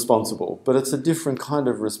are responsible, but it's a different kind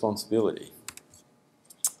of responsibility.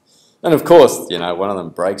 And of course, you know, one of them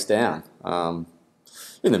breaks down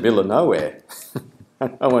in the middle of nowhere.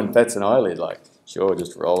 No one bats an eyelid, like, sure,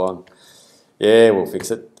 just roll on. Yeah, we'll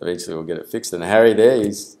fix it. Eventually we'll get it fixed. And Harry there,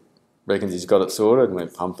 he reckons he's got it sorted, and we're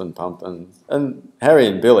pump. And Harry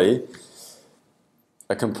and Billy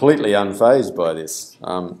are completely unfazed by this.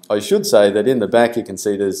 I should say that in the back you can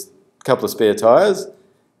see there's a couple of spare tyres,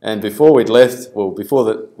 and before we'd left,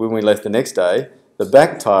 when we left the next day, the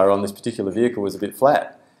back tyre on this particular vehicle was a bit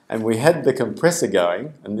flat. And we had the compressor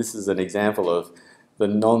going, and this is an example of the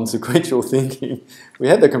non-sequential thinking. We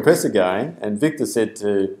had the compressor going, and Victor said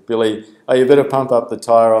to Billy, oh, you better pump up the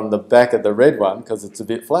tyre on the back of the red one because it's a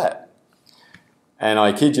bit flat. And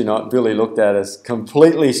I kid you not, Billy looked at us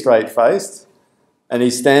completely straight-faced, and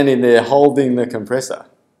he's standing there holding the compressor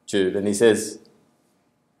tube, and he says,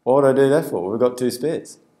 what would I do that for? We've got 2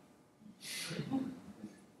 spares. You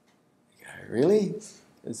go, really?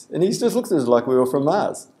 And he just looks at us like we were from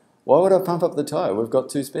Mars. Why would I pump up the tyre? We've got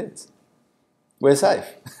 2 spares. We're safe.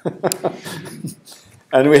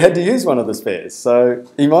 And we had to use one of the spares. So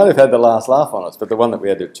he might have had the last laugh on us, but the one that we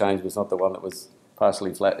had to change was not the one that was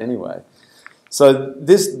partially flat anyway. So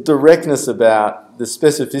this directness about the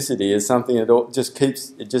specificity is something that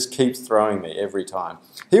just keeps throwing me every time.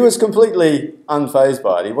 He was completely unfazed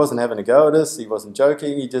by it. He wasn't having a go at us. He wasn't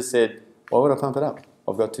joking. He just said, Why would I pump it up?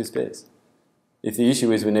 I've got 2 spares. If the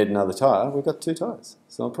issue is we need another tyre, we've got 2 tyres.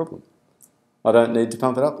 It's not a problem. I don't need to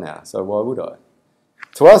pump it up now, so why would I?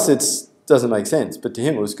 To us, it doesn't make sense, but to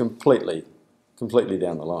him, it was completely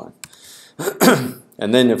down the line.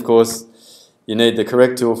 And then, of course, you need the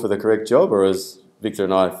correct tool for the correct job, or as Victor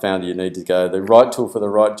and I found, you need to go the right tool for the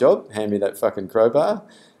right job. Hand me that fucking crowbar.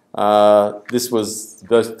 This was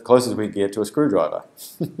the closest we could get to a screwdriver,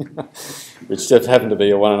 which just happened to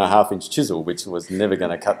be a 1.5-inch chisel, which was never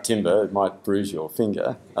going to cut timber. It might bruise your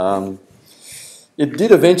finger. It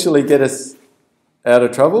did eventually get us out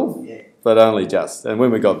of trouble, but only just. And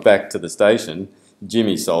when we got back to the station,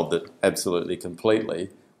 Jimmy solved it absolutely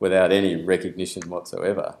completely without any recognition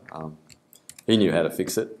whatsoever. He knew how to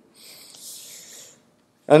fix it.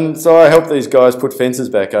 And so I helped these guys put fences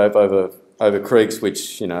back up over creeks,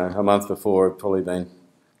 which, you know, a month before had probably been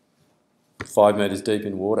 5 metres deep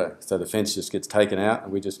in water. So the fence just gets taken out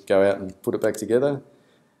and we just go out and put it back together.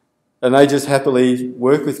 And they just happily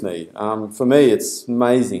work with me. For me, it's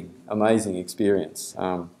amazing experience.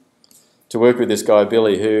 To work with this guy,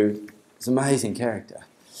 Billy, who is an amazing character,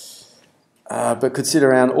 but could sit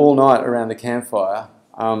around all night around the campfire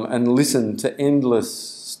and listen to endless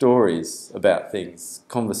stories about things,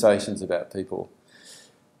 conversations about people,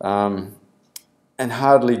 and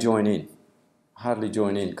hardly join in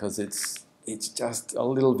because it's just a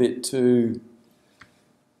little bit too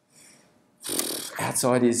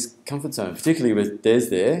outside his comfort zone, particularly with Des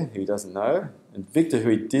there, who he doesn't know, and Victor, who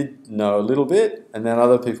he did know a little bit, and then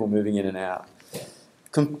other people moving in and out.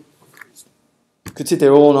 Could sit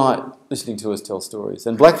there all night listening to us tell stories.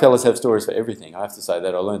 And blackfellas have stories for everything. I have to say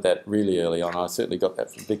that. I learned that really early on. I certainly got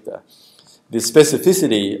that from Victor. The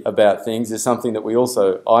specificity about things is something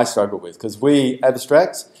that I struggle with, because we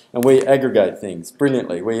abstract and we aggregate things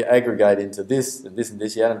brilliantly. We aggregate into this and this and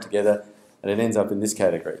this, you add them together, and it ends up in this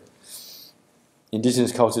category.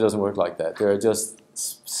 Indigenous culture doesn't work like that. There are just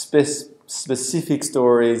specific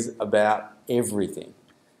stories about everything.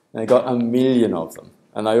 And they've got a million of them.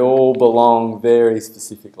 And they all belong very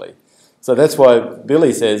specifically. So that's why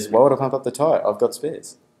Billy says, why would I pump up the tyre? I've got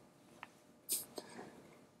spares.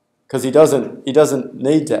 Because he doesn't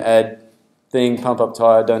need to add thing, pump up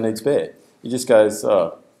tyre, don't need spare. He just goes,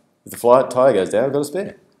 oh, if the tyre goes down, I've got a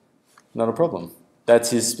spare. Not a problem. That's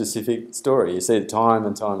his specific story. You see it time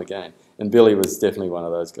and time again. And Billy was definitely one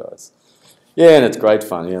of those guys. Yeah, and it's great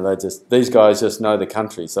fun. You know, these guys just know the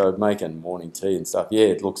country. So making morning tea and stuff, yeah,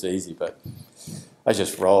 it looks easy, but they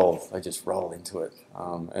just roll into it.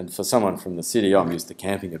 And for someone from the city, I'm used to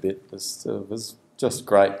camping a bit. It was just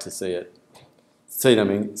great to see it. See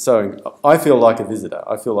them I feel like a visitor.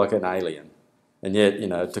 I feel like an alien. And yet, you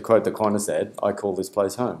know, to quote the Qantas ad, I call this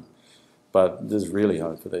place home. But this is really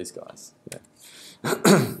home for these guys. Yeah.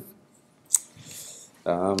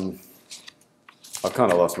 I've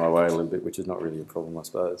kind of lost my way a little bit, which is not really a problem, I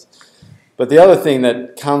suppose. But the other thing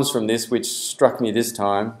that comes from this, which struck me this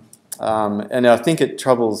time, and I think it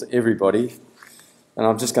troubles everybody, and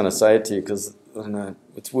I'm just going to say it to you because I know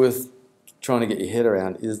it's worth trying to get your head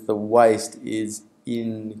around, is the waste is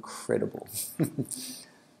incredible.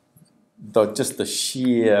 Just the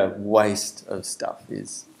sheer waste of stuff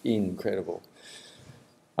is incredible.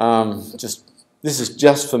 This is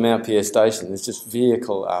just for Mount Pierre Station. It's just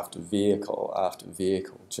vehicle after vehicle after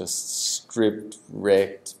vehicle, just stripped,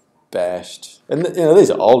 wrecked, bashed. And you know, these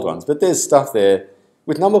are old ones, but there's stuff there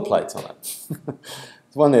with number plates on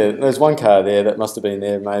it. There's one car there that must have been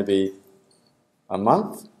there maybe a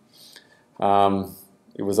month.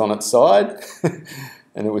 It was on its side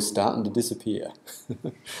and it was starting to disappear.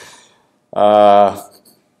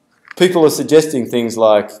 People are suggesting things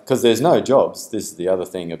like, because there's no jobs, this is the other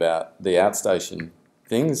thing about the outstation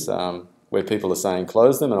things, where people are saying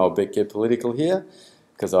close them, and I'll get political here,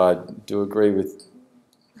 because I do agree with,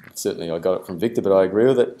 certainly I got it from Victor, but I agree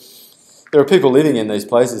with it. There are people living in these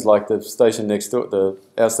places like the station next door, the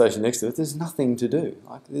outstation next to it, there's nothing to do.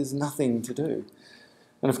 There's nothing to do.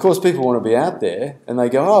 And of course people want to be out there, and they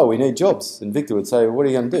go, oh, we need jobs. And Victor would say, well, what are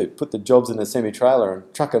you going to do? Put the jobs in a semi-trailer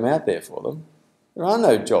and truck them out there for them? There are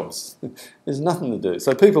no jobs. There's nothing to do.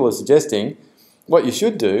 So people are suggesting what you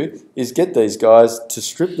should do is get these guys to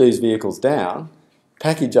strip these vehicles down,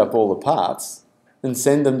 package up all the parts, and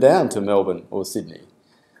send them down to Melbourne or Sydney.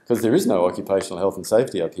 Because there is no occupational health and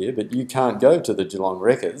safety up here, but you can't go to the Geelong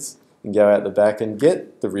Wreckers and go out the back and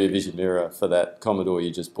get the rear vision mirror for that Commodore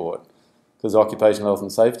you just bought. Because occupational health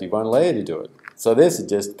and safety won't allow you to do it. So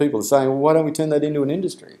people are saying, well, why don't we turn that into an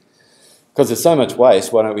industry? Because there's so much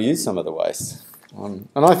waste, why don't we use some of the waste? And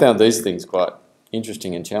I found these things quite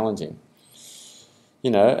interesting and challenging.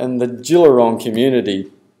 You know, and the Gillarong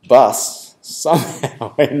community bus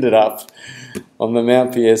somehow ended up on the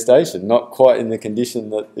Mount Pierre station, not quite in the condition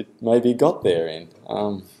that it maybe got there in.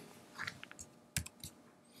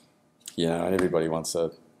 You know, and everybody wants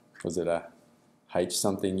was it a H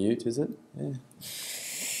something ute, is it? Yeah.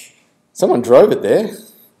 Someone drove it there.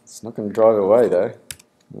 It's not going to drive away though.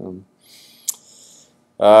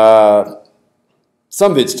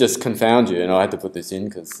 Some bits just confound you, and I had to put this in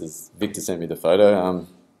because Victor sent me the photo.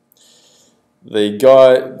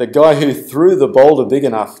 The guy who threw the boulder big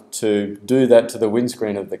enough to do that to the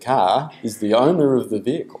windscreen of the car is the owner of the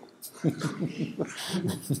vehicle.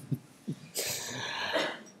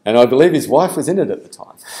 And I believe his wife was in it at the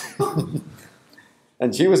time.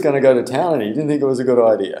 And she was going to go to town and he didn't think it was a good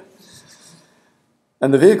idea.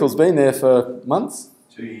 And the vehicle's been there for months?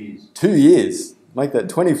 2 years. 2 years. Make that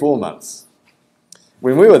 24 months.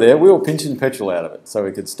 When we were there, we were pinching petrol out of it so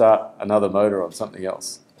we could start another motor on something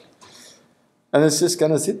else. And it's just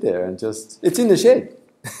going to sit there and it's in the shed.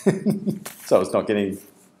 So it's not getting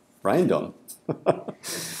rained on.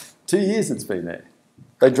 2 years it's been there.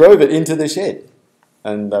 They drove it into the shed.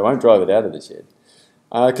 And they won't drive it out of the shed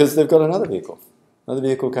because they've got another vehicle. Another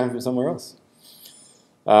vehicle came from somewhere else.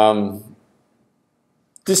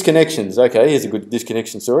 Disconnections. Okay, here's a good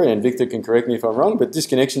disconnection story, and Victor can correct me if I'm wrong, but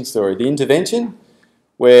disconnection story. The intervention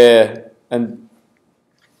where, and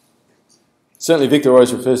certainly Victor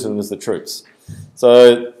always refers to them as the troops.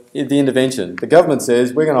 So the intervention, the government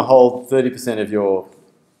says we're going to hold 30% of your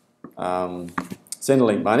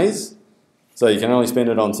Centrelink monies, so you can only spend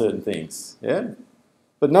it on certain things. Yeah.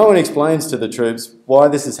 But no one explains to the troops why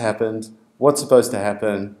this has happened, what's supposed to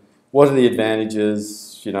happen, what are the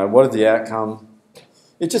advantages, you know, what is the outcome.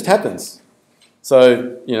 It just happens.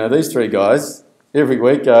 So, you know, these three guys every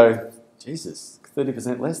week go, Jesus,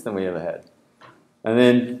 30% less than we ever had. And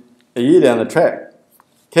then a year down the track,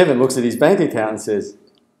 Kevin looks at his bank account and says,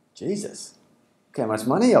 Jesus, look how much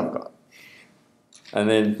money I've got. And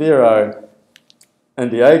then Theo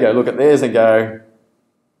and Diego look at theirs and go,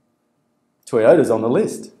 Toyota's on the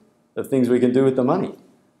list of things we can do with the money.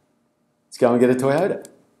 Let's go and get a Toyota.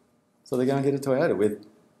 So they go and get a Toyota with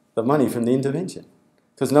the money from the intervention.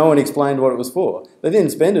 Because no one explained what it was for. They didn't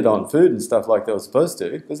spend it on food and stuff like they were supposed to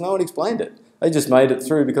because no one explained it. They just made it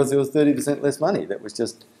through because there was 30% less money that was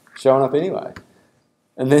just showing up anyway.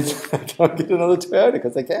 And then they go and get another Toyota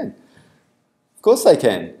because they can. Of course they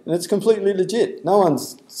can. And it's completely legit. No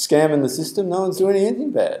one's scamming the system. No one's doing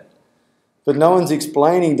anything bad. But no one's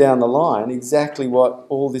explaining down the line exactly what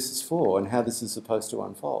all this is for and how this is supposed to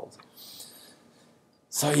unfold.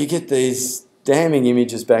 So you get these damning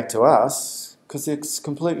images back to us because it's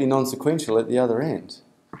completely non-sequential at the other end.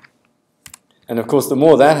 And of course, the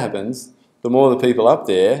more that happens, the more the people up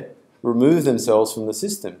there remove themselves from the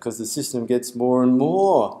system because the system gets more and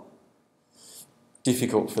more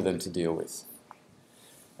difficult for them to deal with.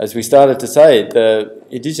 As we started to say, the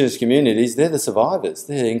Indigenous communities, they're the survivors.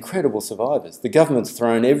 They're the incredible survivors. The government's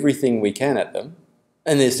thrown everything we can at them,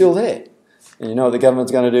 and they're still there. And you know what the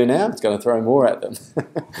government's going to do now? It's going to throw more at them.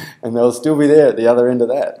 And they'll still be there at the other end of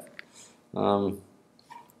that.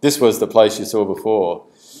 This was the place you saw before,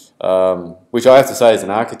 which I have to say as an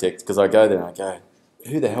architect, because I go there and I go,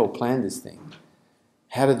 who the hell planned this thing?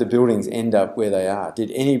 How did the buildings end up where they are? Did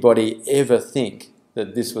anybody ever think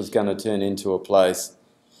that this was going to turn into a place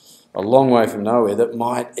a long way from nowhere that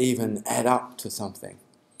might even add up to something?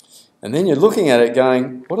 And then you're looking at it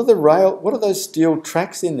going, what are those steel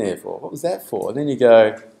tracks in there for? What was that for? And then you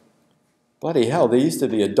go, bloody hell, there used to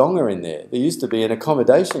be a donga in there. There used to be an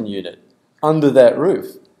accommodation unit under that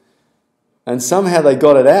roof. And somehow they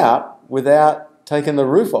got it out without taking the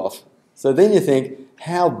roof off. So then you think,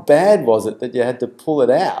 how bad was it that you had to pull it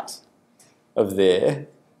out of there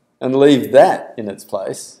and leave that in its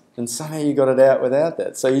place? And somehow you got it out without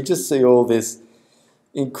that. So you just see all this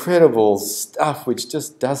incredible stuff which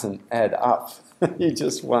just doesn't add up. You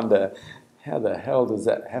just wonder, how the hell does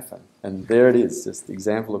that happen? And there it is, just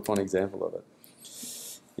example upon example of it.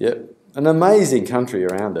 Yep, an amazing country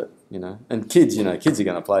around it, you know. And kids, you know, kids are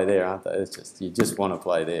going to play there, aren't they? It's just, you just want to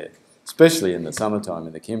play there. Especially in the summertime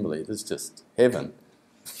in the Kimberley, it's just heaven.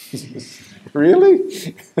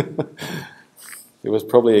 Really? There was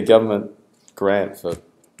probably a government grant for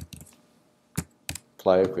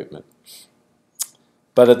play equipment.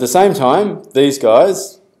 But at the same time, these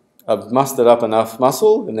guys have mustered up enough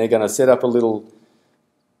muscle and they're going to set up a little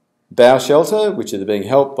bow shelter, which is being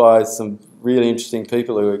helped by some really interesting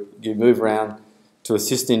people who you move around to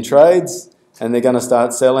assist in trades, and they're going to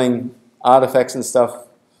start selling artefacts and stuff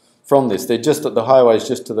from this. They're just at the highways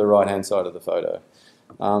just to the right-hand side of the photo.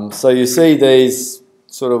 So you see these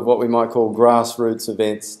sort of what we might call grassroots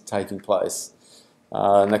events taking place.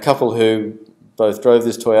 And the couple who both drove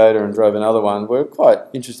this Toyota and drove another one were quite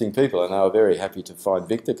interesting people, and they were very happy to find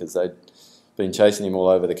Victor because they'd been chasing him all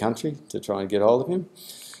over the country to try and get hold of him.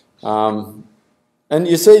 And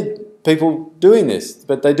you see people doing this,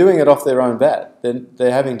 but they're doing it off their own bat.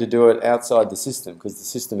 They're having to do it outside the system because the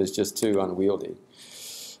system is just too unwieldy.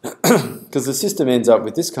 Because the system ends up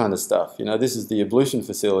with this kind of stuff. You know, this is the ablution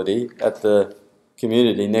facility at the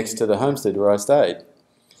community next to the homestead where I stayed.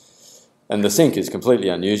 And the sink is completely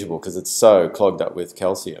unusable because it's so clogged up with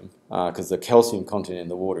calcium, because the calcium content in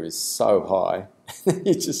the water is so high.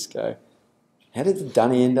 You just go, how did the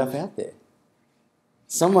dunny end up out there?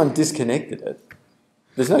 Someone disconnected it.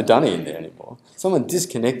 There's no dunny in there anymore. Someone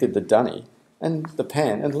disconnected the dunny and the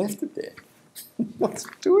pan and left it there. What's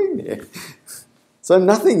it doing there? So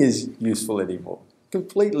nothing is useful anymore.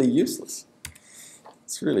 Completely useless.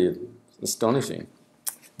 It's really astonishing.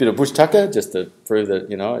 Bit of bush tucker just to prove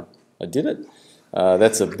that, you know, I did it.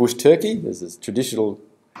 That's a bush turkey. This is traditional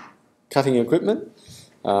cutting equipment.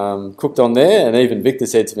 Cooked on there, and even Victor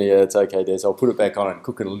said to me, yeah, it's okay, Des, I'll put it back on and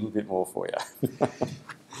cook it a little bit more for you.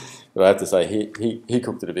 But I have to say, he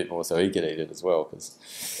cooked it a bit more so he could eat it as well,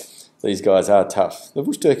 because these guys are tough. The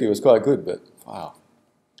bush turkey was quite good, but wow.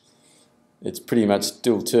 It's pretty much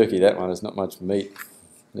still turkey, that one. There's not much meat.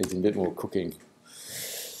 Needs a bit more cooking.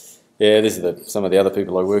 Yeah, this is some of the other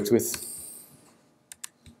people I worked with.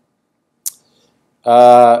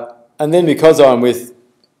 And then because I'm with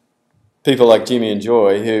people like Jimmy and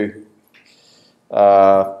Joy, who,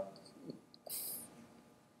 I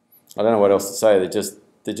don't know what else to say,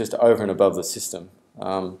 they're just over and above the system.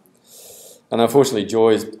 And unfortunately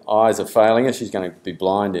Joy's eyes are failing her. She's going to be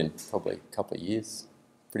blind in probably a couple of years,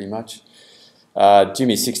 pretty much.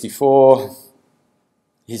 Jimmy's 64.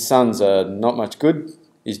 His sons are not much good.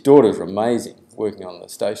 His daughters are amazing, working on the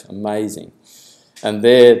station, amazing. And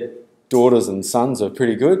their daughters and sons are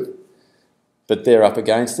pretty good, but they're up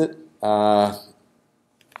against it.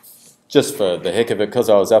 Just for the heck of it, because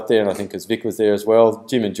I was up there, and I think because Vic was there as well,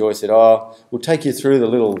 Jim and Joy said, oh, we'll take you through the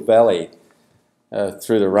little valley,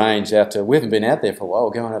 through the range out to, we haven't been out there for a while,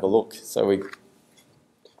 we'll go and have a look. So we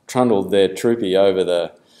trundled their troopy over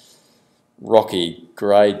the rocky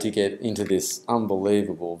grade to get into this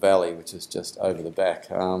unbelievable valley, which is just over the back.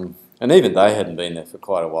 And even they hadn't been there for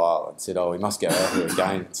quite a while and said, oh, we must go out here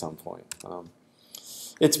again at some point.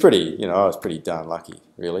 It's pretty, you know, I was pretty darn lucky,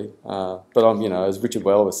 really. But I'm, you know, as Richard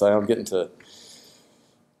Weller was saying, I'm getting to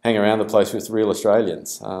hang around the place with real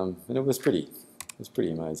Australians. And it was pretty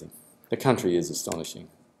amazing. The country is astonishing.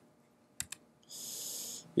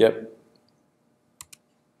 Yep.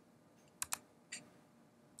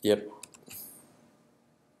 Yep.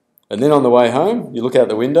 And then on the way home, you look out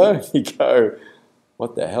the window, you go,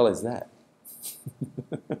 what the hell is that?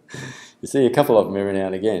 You see a couple of them every now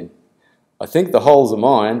and again. I think the holes are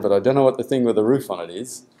mine, but I don't know what the thing with the roof on it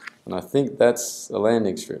is. And I think that's a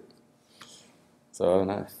landing strip. So I don't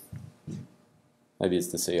know. Maybe it's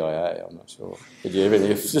the CIA, I'm not sure. But you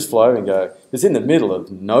just fly over and go, it's in the middle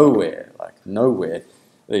of nowhere, like nowhere.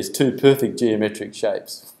 These two perfect geometric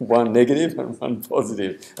shapes, one negative and one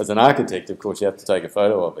positive. As an architect, of course, you have to take a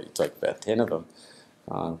photo of it. You take about 10 of them.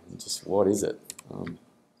 Just what is it?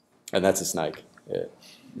 And that's a snake. Yeah,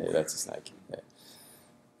 that's a snake. Yeah.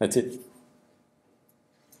 That's it.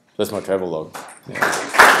 That's my travel log. Yeah.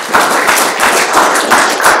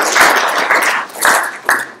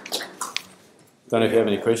 Don't know if you have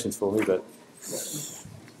any questions for me, but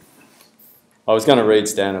I was going to read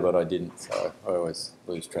Stanner, but I didn't, so I always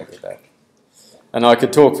lose track of that. And I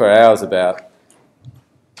could talk for hours about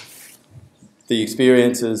the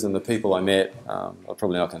experiences and the people I met. I'm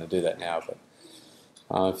probably not going to do that now, but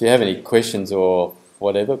if you have any questions or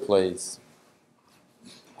whatever, please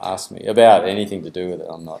ask me about anything to do with it.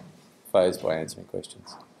 I'm not fazed by answering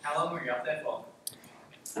questions. How long were you up there for?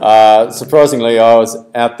 Surprisingly, I was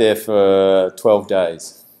out there for 12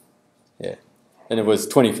 days. Yeah. And it was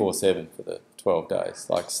 24/7 for the 12 days,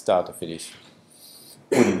 like start to finish.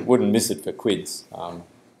 Wouldn't miss it for quids. And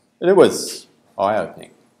it was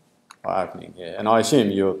eye-opening, yeah. And I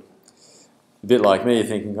assume you're a bit like me,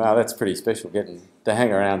 thinking, wow, that's pretty special, getting to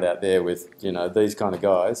hang around out there with, you know, these kind of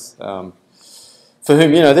guys, for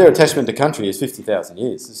whom, you know, their attachment to country is 50,000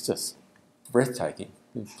 years. It's just breathtaking,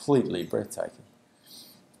 completely breathtaking.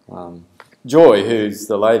 Joy, who's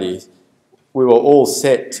the lady, we were all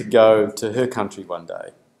set to go to her country one day,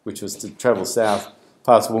 which was to travel south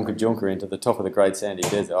past Woonka into the top of the Great Sandy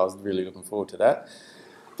Desert. I was really looking forward to that.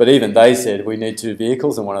 But even they said we need 2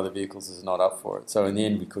 vehicles and one of the vehicles is not up for it. So in the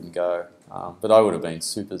end we couldn't go. But I would have been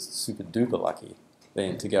super duper lucky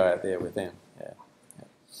then to go out there with them. Yeah.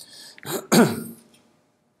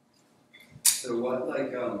 So what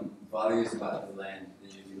values about the land do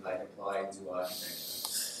you apply to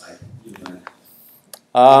architecture?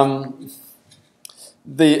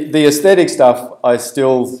 The aesthetic stuff I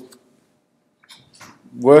still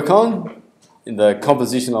work on in the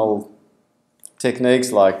compositional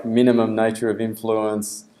techniques like minimum nature of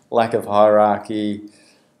influence, lack of hierarchy,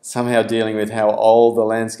 somehow dealing with how old the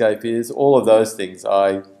landscape is, all of those things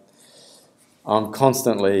I'm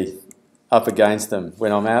constantly up against them when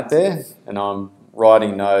I'm out there and I'm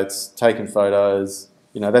writing notes, taking photos.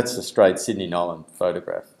 That's a straight Sidney Nolan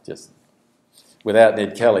photograph. Just without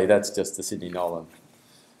Ned Kelly, that's just a Sidney Nolan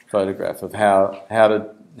photograph of how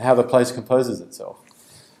the place composes itself.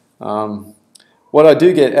 What I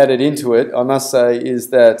do get added into it, I must say,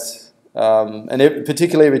 is that,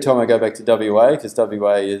 particularly every time I go back to WA, because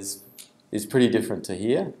WA is pretty different to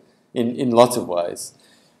here in lots of ways.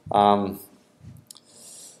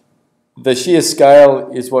 The sheer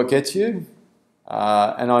scale is what gets you,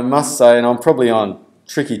 and I must say, and I'm probably on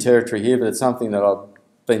tricky territory here, but it's something that I've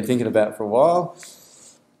been thinking about for a while.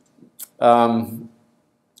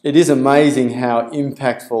 It is amazing how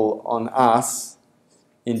impactful on us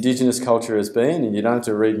Indigenous culture has been, and you don't have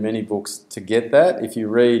to read many books to get that. If you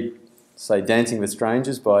read, say, Dancing with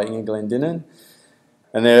Strangers by Inga Glendinning,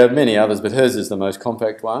 and there are many others, but hers is the most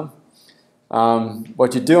compact one.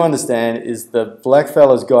 What you do understand is the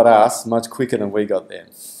blackfellas got us much quicker than we got them.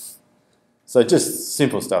 So just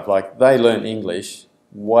simple stuff like they learn English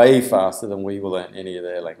way faster than we will learn any of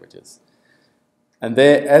their languages. And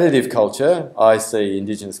their additive culture, I see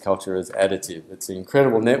Indigenous culture as additive. It's an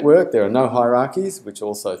incredible network. There are no hierarchies, which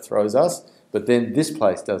also throws us. But then this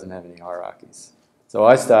place doesn't have any hierarchies. So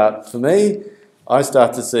I start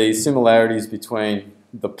to see similarities between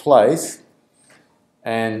the place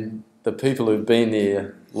and the people who've been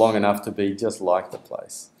there long enough to be just like the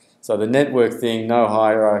place. So the network thing, no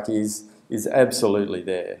hierarchies, is absolutely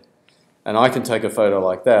there. And I can take a photo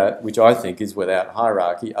like that, which I think is without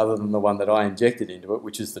hierarchy, other than the one that I injected into it,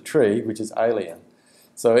 which is the tree, which is alien.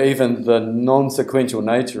 So even the non-sequential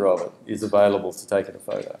nature of it is available to take in a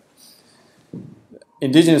photo.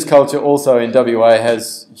 Indigenous culture also in WA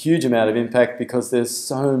has a huge amount of impact because there's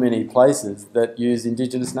so many places that use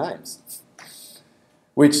Indigenous names.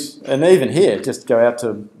 And even here, just go out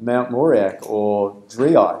to Mount Moriac or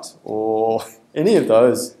Dreite or any of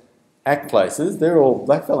those ACT places, they're all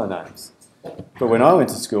blackfella names. But when I went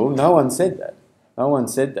to school, no one said that. No one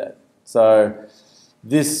said that. So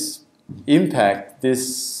this impact,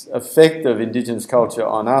 this effect of Indigenous culture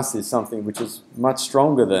on us is something which is much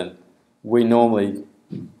stronger than we normally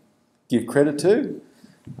give credit to,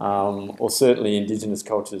 or certainly Indigenous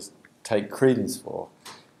cultures take credence for.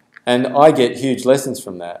 And I get huge lessons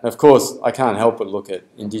from that. Of course, I can't help but look at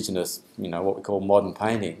Indigenous, what we call modern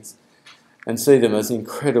paintings, and see them as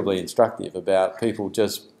incredibly instructive about people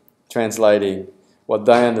just translating what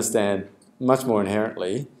they understand much more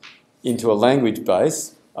inherently into a language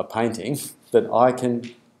base, a painting, that I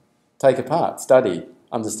can take apart, study,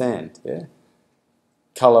 understand. Yeah?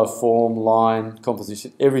 Colour, form, line,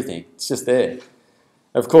 composition, everything. It's just there.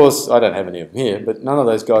 Of course, I don't have any of them here, but none of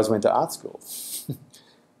those guys went to art school.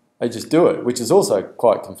 They just do it, which is also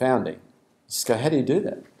quite confounding. You just go, how do you do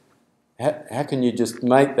that? How can you just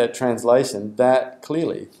make that translation that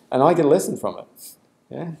clearly? And I get a lesson from it.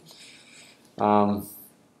 Yeah.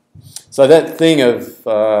 So that thing of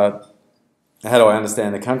how do I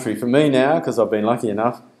understand the country? For me now, because I've been lucky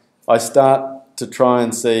enough, I start to try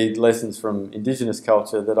and see lessons from Indigenous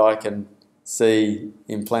culture that I can see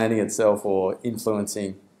implanting itself or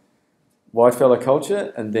influencing whitefella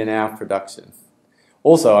culture and then our production.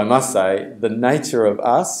 Also, I must say, the nature of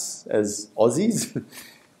us as Aussies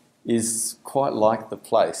is quite like the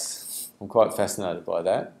place. I'm quite fascinated by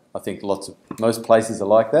that. I think most places are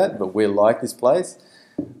like that, but we're like this place.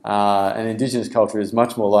 And Indigenous culture is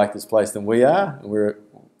much more like this place than we are,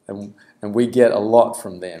 and we get a lot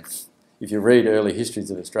from them. If you read early histories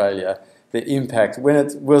of Australia, the impact, when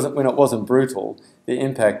it wasn't brutal, the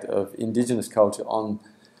impact of Indigenous culture on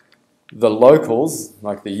the locals,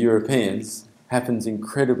 like the Europeans, happens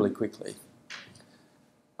incredibly quickly.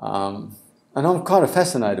 And I'm kind of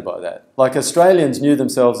fascinated by that. Like Australians knew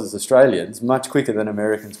themselves as Australians much quicker than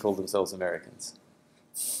Americans called themselves Americans.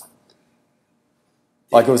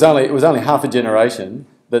 Like it was only half a generation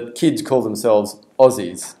that kids called themselves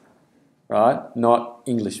Aussies, right? Not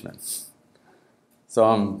Englishmen. So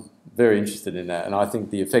I'm very interested in that, and I think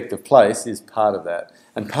the effect of place is part of that.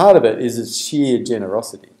 And part of it is its sheer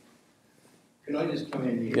generosity. Can I just come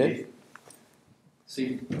in here? Yeah.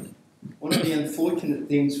 See, one of the unfortunate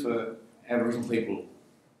things for Aboriginal people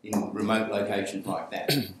in remote locations like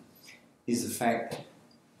that is the fact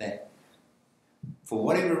that for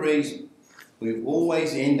whatever reason, we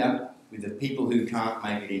always end up with the people who can't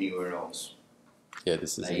make it anywhere else. Yeah,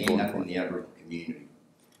 this is They an end important up in point. the Aboriginal community,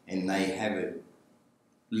 and they have a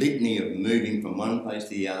litany of moving from one place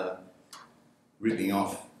to the other, ripping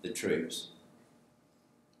off the troops.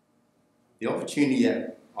 The opportunity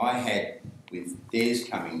that I had with Des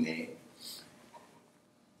coming there,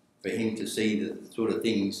 for him to see the sort of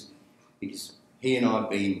things, because he and I have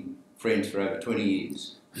been friends for over 20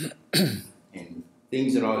 years, and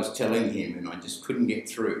things that I was telling him and I just couldn't get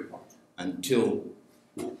through until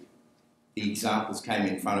the examples came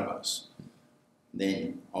in front of us.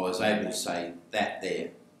 Then I was able to say that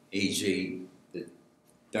there, e.g.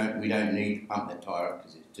 that we don't need to pump that tyre up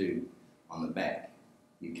because it's too on the back.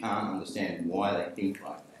 You can't understand why they think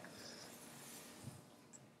like that.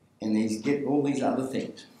 And these get all these other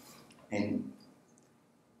things. And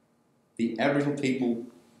the Aboriginal people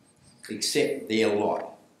accept their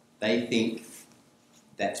lot. They think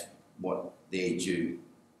that's what they're due.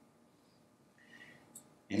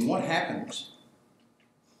 And what happens,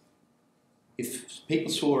 if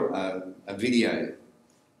people saw a video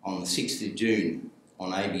on the 6th of June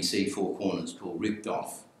on ABC Four Corners called Ripped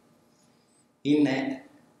Off, in that,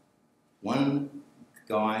 one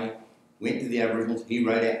guy went to the Aboriginals, he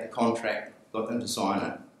wrote out the contract, got them to sign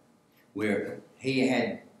it, where he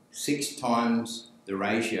had 6 times the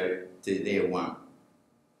ratio to their one.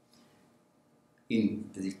 In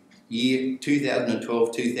the year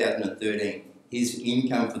 2012-2013, his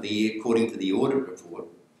income for the year, according to the audit report,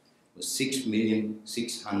 was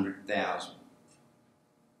 $6,600,000.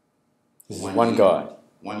 This is one guy.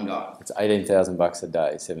 One guy. It's $18,000 a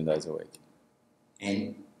day, 7 days a week.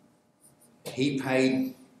 And he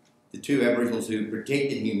paid the 2 Aboriginals who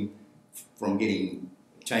protected him from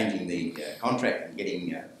changing the contract and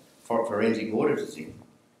getting forensic auditors in,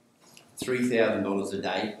 $3,000 a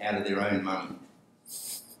day out of their own money.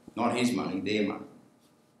 Not his money, their money.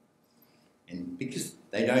 And because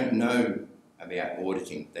they don't know about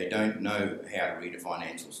auditing, they don't know how to read a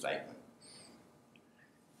financial statement.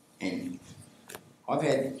 And I've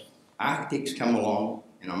had architects come along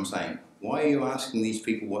and I'm saying, why are you asking these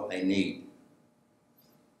people what they need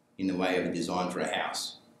in the way of a design for a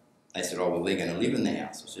house? They said, oh, well, they're going to live in the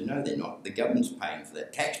house. I said, no, they're not. The government's paying for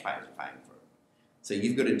that. Taxpayers are paying for it. So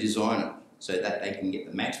you've got to design it so that they can get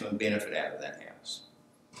the maximum benefit out of that house.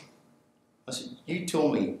 I said, you tell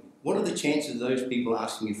me, what are the chances of those people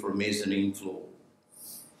asking you for a mezzanine floor?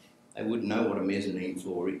 They wouldn't know what a mezzanine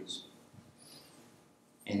floor is.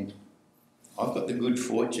 And I've got the good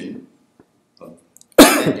fortune of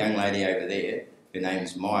that young lady over there, her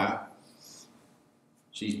name's Maya.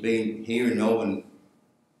 She's been here in Melbourne,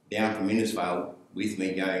 down from Innisfail, with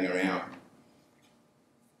me going around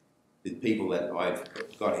with people that I've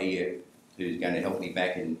got here who's going to help me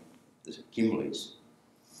back in the Kimberleys.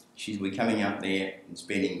 We're coming up there and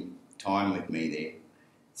spending time with me there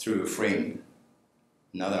through a friend,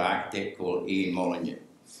 another architect called Ian Molyneux.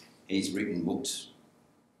 He's written books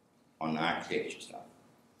on architecture stuff.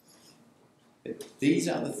 But these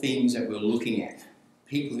are the things that we're looking at.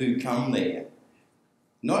 People who come there,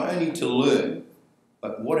 not only to learn,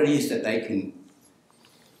 but what it is that they can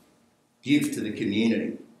give to the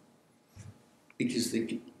community. Because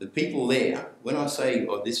the people there, when I say,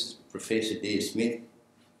 oh, this is Professor Dare Smith,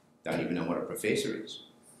 don't even know what a professor is.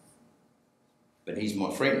 But he's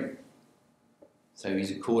my friend. So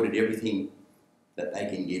he's accorded everything that they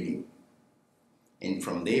can give him. And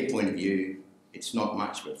from their point of view, it's not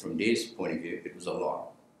much, but from Dare's point of view, it was a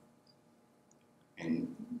lot.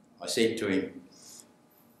 And I said to him,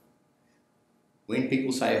 when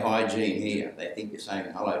people say hi Gene here, they think you're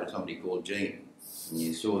saying hello to somebody called Gene. And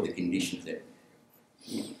you saw the conditions that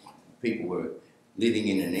people were living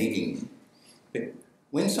in and eating in. But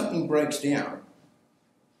when something breaks down,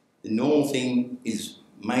 the normal thing is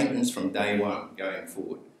maintenance from day one going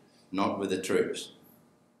forward, not with the troops.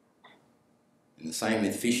 And the same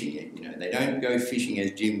with fishing. You know, they don't go fishing,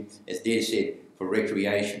 as Dare said, for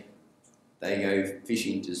recreation. They go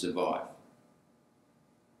fishing to survive.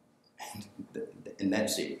 And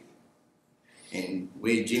that's it. And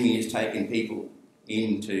where Jimmy has taken people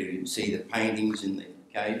in to see the paintings in the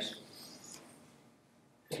caves,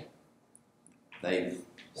 they've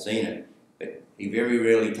seen it, but he very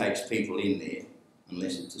rarely takes people in there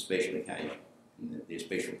unless it's a special occasion, and there's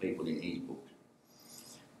special people in his books.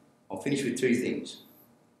 I'll finish with 2 things.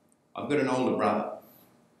 I've got an older brother,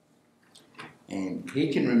 and he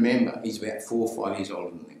can remember, he's about 4 or 5 years older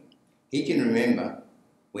than me, he can remember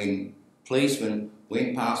when policemen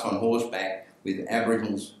went past on horseback with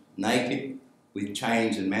Aboriginals naked with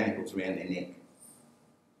chains and manacles around their neck,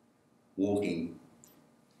 walking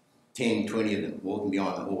 10, 20 of them walking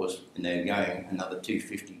behind the horse, and they were going another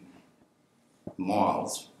 250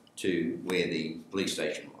 miles to where the police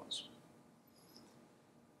station was.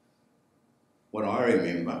 What I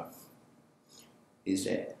remember is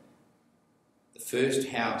that the first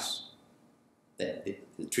house that the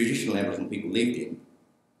traditional Aboriginal people lived in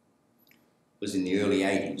was in the early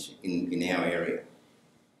 80s in our area.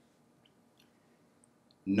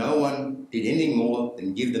 No one did anything more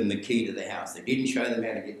than give them the key to the house. They didn't show them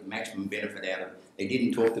how to get the maximum benefit out of it. They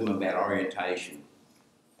didn't talk to them about orientation,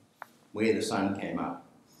 where the sun came up,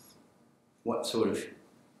 what sort of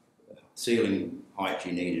ceiling height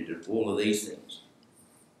you needed, all of these things.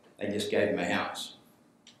 They just gave them a house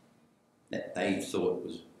that they thought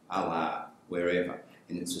was Allah, wherever.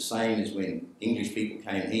 And it's the same as when English people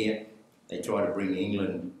came here, they tried to bring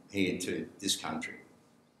England here to this country.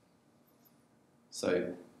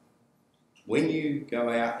 So when you go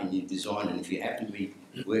out and you design, and if you happen to be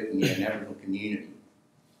working in an Aboriginal community,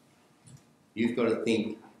 you've got to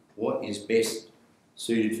think what is best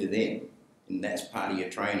suited for them, and that's part of your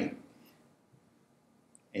training.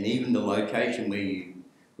 And even the location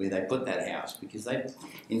where they put that house, because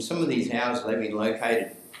in some of these houses they've been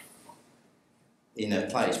located in a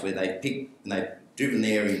place where they've driven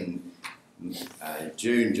there in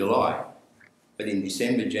June, July, but in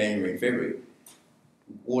December, January and February,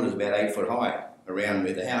 water's about 8 foot high around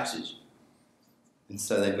where the house is. And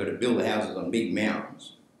so they've got to build the houses on big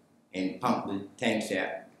mounds and pump the tanks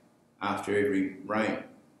out after every rain.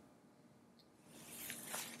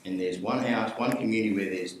 And there's one community where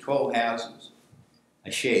there's 12 houses,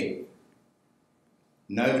 a shed.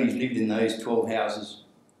 Nobody's lived in those 12 houses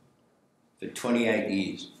for 28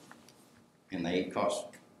 years. And they cost,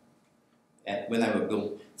 when they were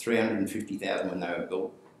built, $350,000 when they were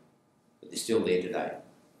built. But they're still there today.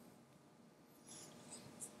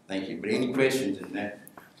 Thank you. But any questions in that?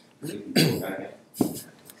 Okay.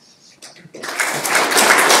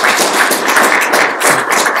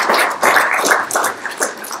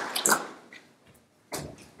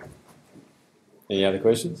 Any other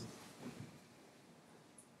questions?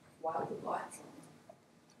 Why are the lights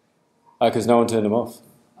Oh, because no one turned them off.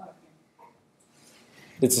 on? Okay.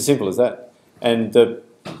 It's as simple as that. And the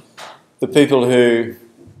people who,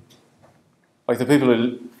 like the people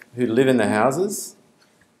who live in the houses,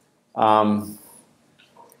 and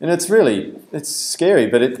it's scary,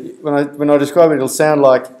 but when I describe it, it'll sound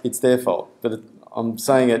like it's their fault. But I'm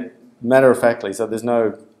saying it matter-of-factly, so there's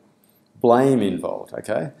no blame involved,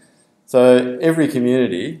 okay? So every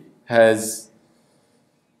community has,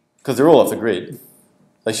 because they're all off the grid,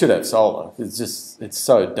 they should have solar. It's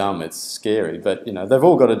so dumb, it's scary. But, you know, they've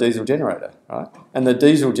all got a diesel generator, right? And the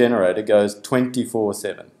diesel generator goes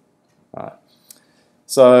 24/7, right?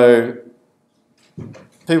 So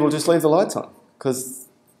people just leave the lights on because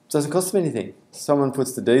it doesn't cost them anything. Someone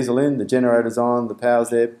puts the diesel in, the generator's on, the power's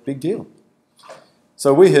there, big deal.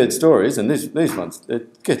 So we heard stories, and these ones,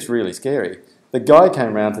 it gets really scary. The guy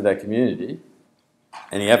came round to that community,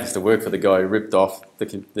 and he happens to work for the guy who ripped off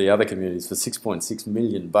the other communities for $6.6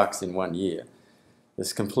 million in 1 year.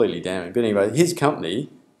 It's completely damning. But anyway, his company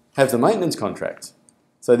has the maintenance contract.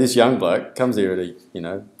 So this young bloke comes here at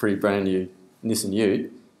a pretty brand new Nissan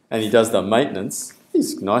Ute, and he does the maintenance.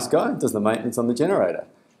 He's a nice guy, does the maintenance on the generator.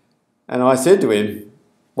 And I said to him,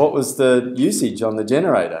 what was the usage on the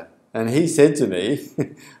generator? And he said to me,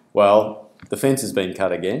 well, the fence has been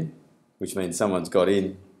cut again, which means someone's got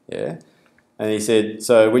in, yeah. And he said,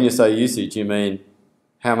 so when you say usage, you mean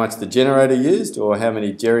how much the generator used or how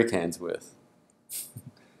many jerry cans worth?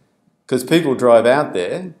 Because people drive out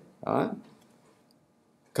there, right?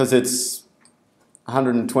 Because it's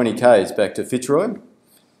 120 k's back to Fitzroy.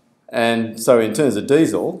 And so in terms of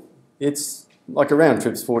diesel, it's like a round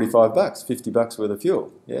trip's $45, $50 worth of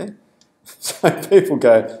fuel, yeah? So people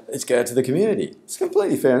go, let's go out to the community. It's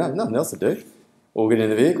completely fair enough, nothing else to do. Or get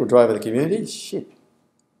in the vehicle, drive to the community, shit,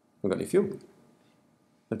 we've got any fuel.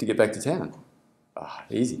 Have to get back to town.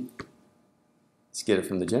 Easy. Let's get it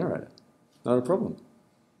from the generator. Not a problem.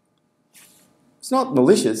 It's not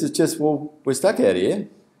malicious, it's just, well, we're stuck out here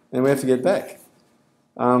and we have to get back.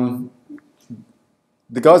 The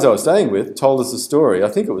guys I was staying with told us a story. I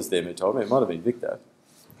think it was them who told me. It might have been Victor.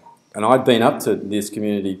 And I'd been up to this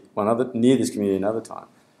community, near this community another time.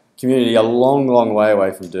 Community a long, long way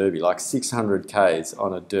away from Derby, like 600 k's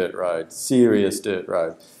on a dirt road, serious dirt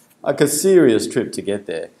road. Like a serious trip to get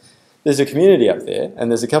there. There's a community up there,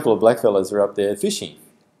 and there's a couple of blackfellas who are up there fishing.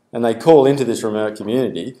 And they call into this remote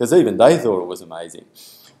community, because even they thought it was amazing.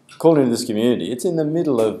 Call into this community. It's in the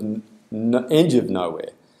middle of edge of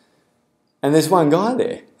nowhere. And there's one guy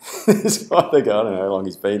there. This guy, they go, I don't know how long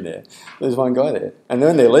he's been there. There's one guy there. And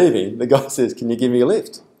when they're leaving, the guy says, can you give me a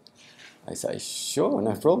lift? They say, sure,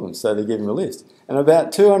 no problem. So they give him a lift. And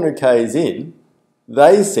about 200 k's in,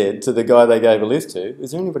 they said to the guy they gave a lift to,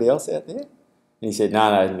 is there anybody else out there? And he said, no,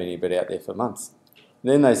 there hasn't been anybody out there for months.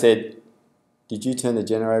 And then they said, did you turn the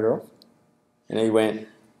generator off? And he went,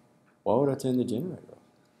 why would I turn the generator off?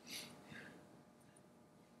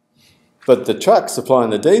 But the truck supplying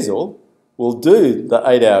the diesel will do the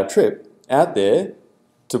 8-hour trip out there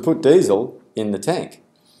to put diesel in the tank.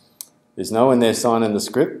 There's no one there signing the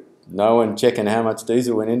script, no one checking how much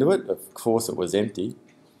diesel went into it. Of course it was empty.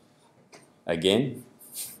 Again,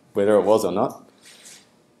 whether it was or not.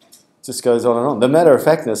 Just goes on and on. The matter of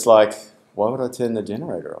factness, like, why would I turn the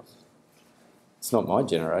generator off? It's not my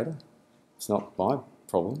generator. It's not my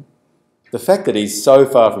problem. The fact that he's so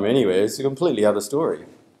far from anywhere is a completely other story.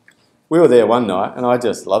 We were there one night, and I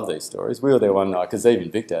just love these stories. We were there one night because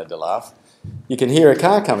even Victor had to laugh. You can hear a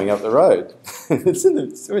car coming up the road. We're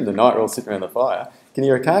in the night, we're all sitting around the fire. You can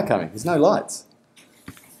hear a car coming. There's no lights.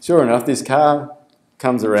 Sure enough, this car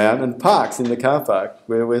comes around and parks in the car park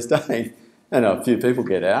where we're staying. And a few people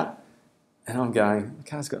get out, and I'm going, the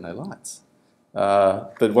car's got no lights.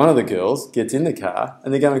 But one of the girls gets in the car,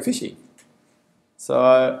 and they're going fishing.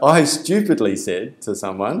 So I stupidly said to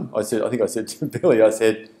someone, I think I said to Billy, I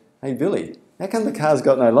said, hey Billy, how come the car's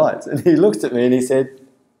got no lights? And he looked at me and he said,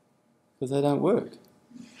 because they don't work.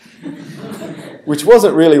 Which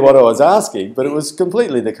wasn't really what I was asking, but it was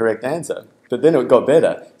completely the correct answer. But then it got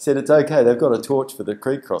better. He said, it's okay, they've got a torch for the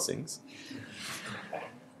creek crossings.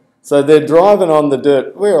 So they're driving on the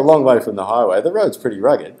dirt. We're a long way from the highway. The road's pretty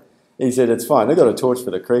rugged. He said, it's fine, they've got a torch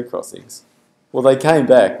for the creek crossings. Well, they came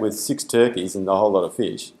back with 6 turkeys and a whole lot of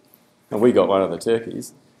fish. And we got one of the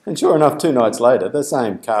turkeys. And sure enough, 2 nights later, the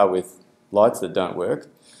same car with lights that don't work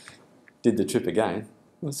did the trip again.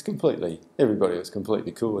 It was everybody was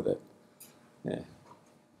completely cool with it. Yeah.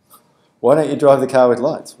 Why don't you drive the car with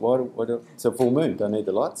lights? It's a full moon, don't need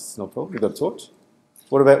the lights, it's no problem, you've got a torch.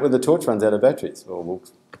 What about when the torch runs out of batteries? Well, we'll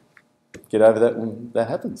get over that when that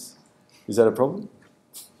happens. Is that a problem?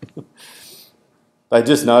 They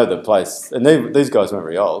just know the place, and these guys weren't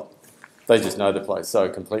very old. They just know the place so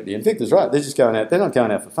completely. And Victor's right, they're just going out, they're not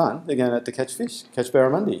going out for fun, they're going out to catch fish, catch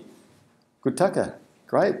barramundi. Good tucker,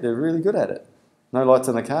 great, they're really good at it. No lights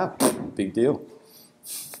on the car, big deal.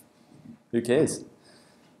 Who cares?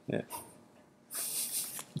 Yeah.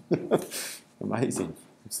 Amazing,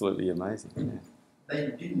 absolutely amazing. Yeah.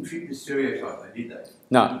 They didn't fit the stereotype, though, did they?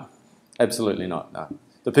 No, absolutely not, no.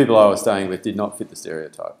 The people I was staying with did not fit the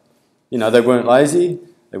stereotype. You know, they weren't lazy,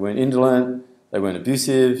 they weren't indolent, they weren't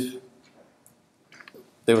abusive.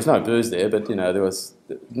 There was no booze there, but, you know, there was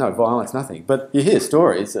no violence, nothing. But you hear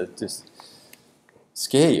stories that just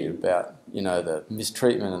scare you about, you know, the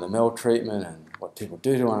mistreatment and the maltreatment and what people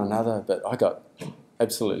do to one another, but I got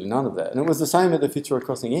absolutely none of that. And it was the same at the Fitzroy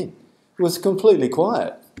Crossing Inn. It was completely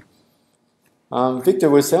quiet. Victor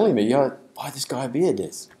was telling me, you know, buy this guy a beer,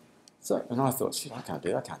 Des. So, and I thought, shit, I can't do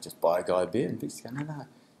that. I can't just buy a guy a beer. And Victor's going, no,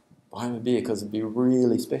 buy him a beer because it'd be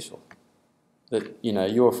really special that, you know,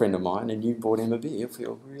 you're a friend of mine and you bought him a beer. You'll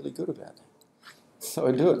feel really good about it. So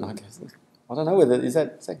I do it, and I go, I don't know whether is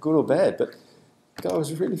that good or bad, but the guy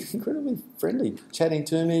was really incredibly friendly, chatting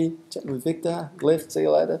to me, chatting with Victor, left, see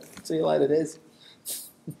you later, Des.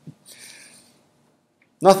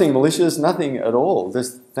 Nothing malicious, nothing at all,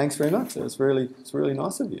 just thanks very much, it's really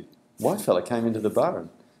nice of you. White fella came into the bar and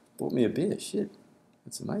bought me a beer, shit,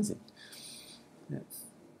 that's amazing. Yeah.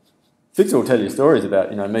 Victor will tell you stories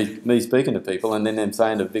about, you know, me speaking to people and then them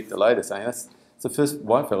saying to Victor later, saying, that's the first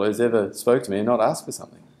white fella who's ever spoke to me and not asked for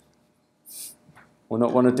something. Or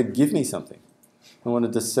not wanted to give me something. And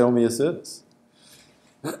wanted to sell me a service.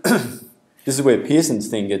 This is where Pearson's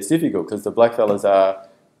thing gets difficult because the blackfellas are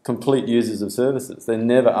complete users of services. They're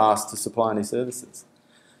never asked to supply any services.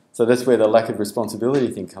 So that's where the lack of responsibility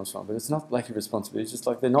thing comes from. But it's not lack of responsibility, it's just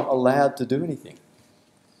like they're not allowed to do anything.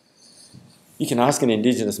 You can ask an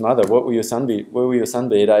Indigenous mother, where will your son be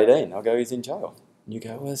at 18? I'll go, he's in jail. And you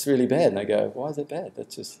go, well, that's really bad. And they go, why is it bad?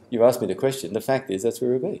 That's just, you asked me the question. The fact is, that's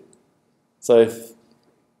where he'll be. So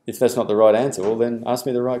if that's not the right answer, well, then ask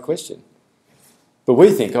me the right question. But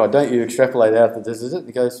we think, oh, don't you extrapolate out that this is it?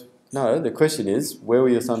 He goes, no, the question is, where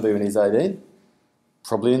will your son be when he's 18?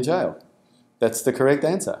 Probably in jail. That's the correct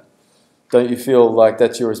answer. Don't you feel like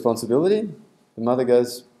that's your responsibility? The mother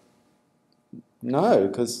goes, no,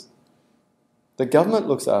 because the government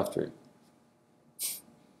looks after him.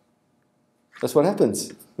 That's what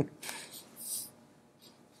happens. If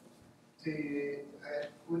you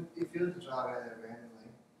were to drive out there randomly,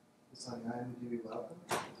 it's on your own, would you be welcome?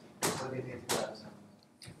 Or do you need to go with someone?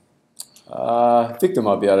 Victor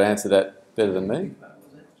might be able to answer that better than me.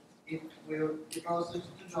 If I was to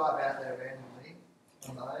drive out there randomly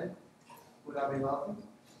on the road, would I be welcome?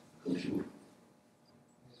 Sure.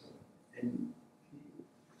 And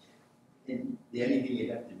the only thing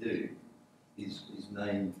you have to do is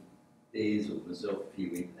name theirs or myself if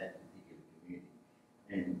you went to that particular community,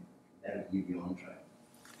 and that'll give you entree.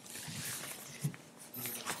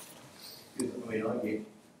 Because I mean, I get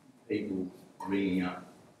people ringing up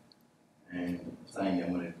and saying they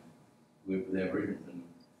want to work with Aboriginals, and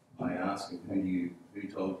I ask them, who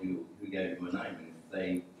told you, who gave you my name, and if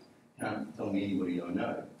they can't tell me anybody I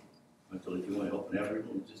know, I tell if you want to help an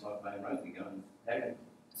Aboriginal, it's just like playing rugby, go and tag them.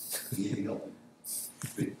 You can help them.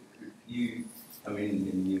 But if you come in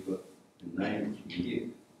and you've got a name that you can give,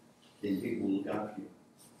 then people will look after you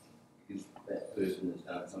because that person has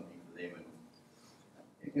done something for them.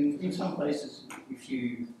 And in some places, if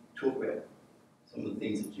you talk about some of the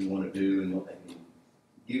things that you want to do and what they can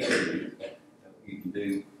give you, what you can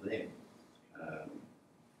do for them,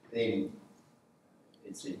 then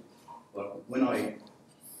it's it. But when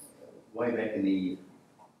way back in the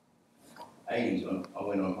 80s, I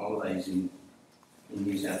went on holidays in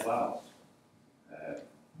New South Wales.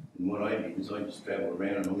 And what I did is I just travelled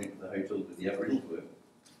around and I went to the hotels with the Aboriginals were.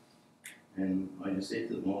 And I just said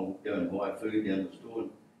to them, I'll go and buy food down the store.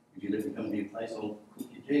 If you let me come to your place, I'll cook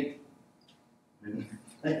your tea. And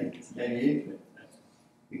they just gave me into it.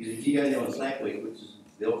 Because if you go there on slack week, which is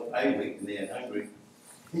the off-pay week, and they're hungry,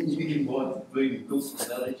 then you can buy the food and cook for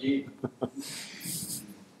another year.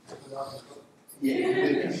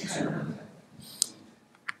 Yeah.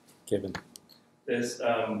 Kevin. There's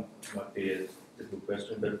might be a difficult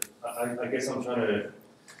question, but I guess I'm trying to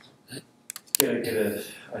get an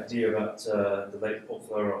idea about the late Paul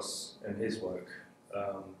Floros and his work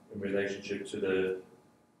in relationship to the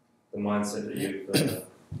mindset that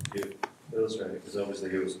you've illustrated. Because obviously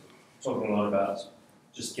he was talking a lot about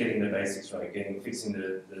just getting the basics right, fixing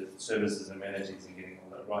the services and amenities and getting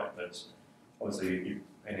all that right. But obviously you're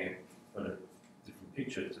painting quite a different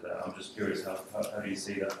picture to that. I'm just curious, how do you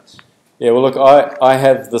see that? Yeah, well, look, I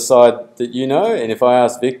have the side that you know, and if I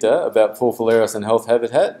ask Victor about Paul Floros and Health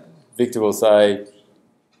Habitat, Victor will say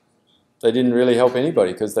they didn't really help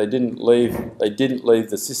anybody because they didn't leave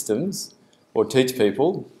the systems or teach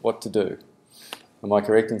people what to do. Am I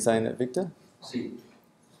correct in saying that, Victor? See,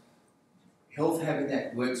 Health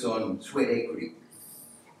Habitat works on sweat equity.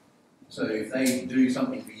 So if they do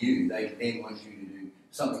something for you, they then want you to do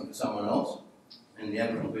something for someone else. And the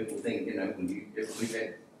Aboriginal people think, you know, we've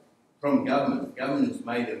had, from government has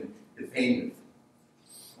made them dependent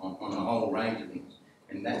on a whole range of things.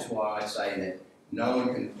 And that's why I say that no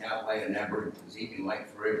one can outwait an Aboriginal because he can wait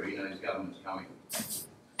forever, he knows government's coming.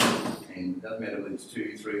 And it doesn't matter whether it's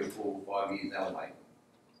 2, 3 or 4 or 5 years, they'll wait.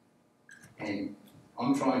 And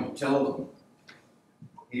I'm trying to tell them,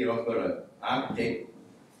 here I've got an architect,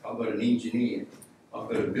 I've got an engineer, I've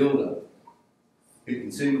got a builder who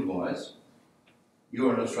can supervise.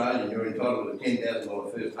 You're an Australian, you're entitled to a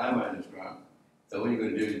 $10,000 first homeowners grant. So all you've got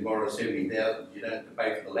to do is borrow $70,000, you don't have to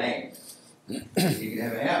pay for the land. You can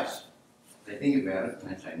have a house. They think about it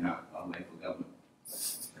and they say, no, I'll wait for government.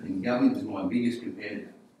 And government is my biggest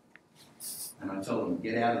competitor. And I tell them,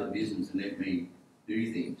 get out of the business and let me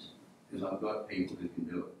do things, because I've got people who can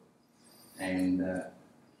do it. And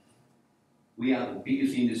we are the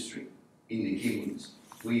biggest industry in the Kimberleys.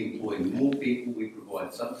 We employ more people, we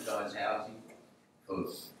provide subsidised housing for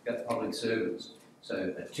public servants.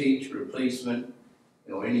 So a teacher, a policeman,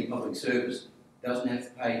 or any public service doesn't have to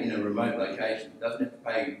pay in a remote location, doesn't have to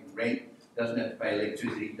pay rent, doesn't have to pay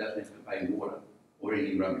electricity, doesn't have to pay water, or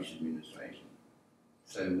any rubbish administration.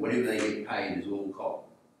 So whatever they get paid is all cop.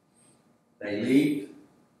 They leave,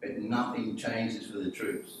 but nothing changes for the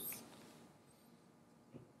troops.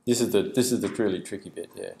 This is the truly tricky bit,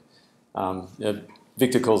 yeah. You know,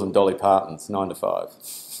 Victor calls them Dolly Partons, 9 to 5.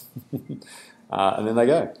 And then they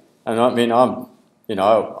go. And I mean,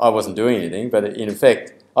 I wasn't doing anything, but in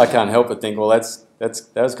effect, I can't help but think, well,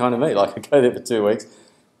 that was kind of me. Like, I go there for 2 weeks.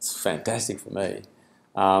 It's fantastic for me.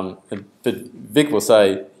 But Vic will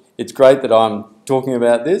say, it's great that I'm talking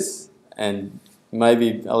about this and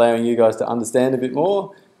maybe allowing you guys to understand a bit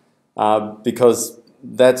more, because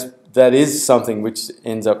that is something which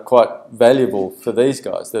ends up quite valuable for these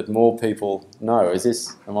guys, that more people know.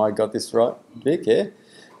 Am I got this right, Vic? Yeah?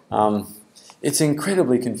 It's an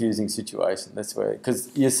incredibly confusing situation. That's where,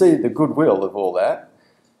 because you see the goodwill of all that,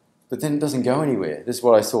 but then it doesn't go anywhere. This is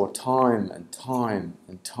what I saw time and time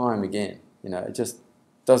and time again. You know, it just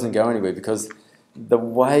doesn't go anywhere because the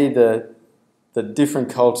way the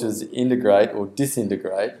different cultures integrate or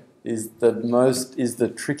disintegrate is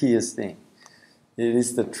the trickiest thing. It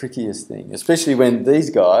is the trickiest thing, especially when these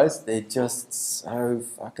guys, they're just so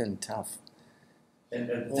fucking tough. And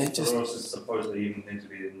Porphyros is supposedly even meant to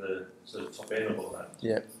be in the sort of top end of all that.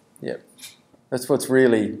 Yeah. That's what's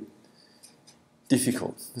really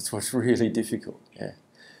difficult. That's what's really difficult. Yeah.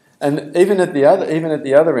 And even at the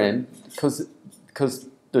other end, because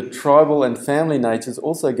the tribal and family natures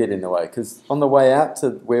also get in the way. Because on the way out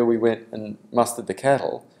to where we went and mustered the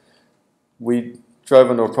cattle, we drove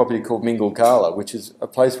onto a property called Mingulkala, which is a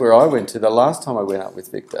place where I went to the last time I went up with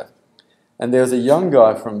Victor. And there was a young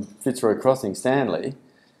guy from Fitzroy Crossing, Stanley,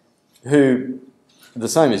 who, the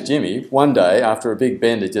same as Jimmy, one day after a big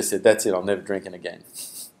bender just said, "That's it, I'm never drinking again,"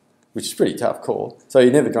 which is a pretty tough call. So he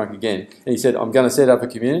never drank again. And he said, "I'm going to set up a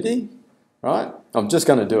community, right? I'm just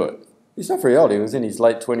going to do it." He's not very old. He was in his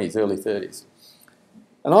late 20s, early 30s.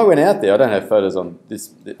 And I went out there. I don't have photos on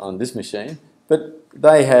this machine, but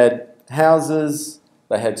they had houses,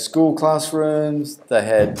 they had school classrooms, they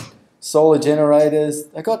had solar generators.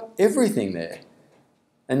 They got everything there.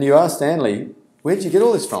 And you ask Stanley, "Where did you get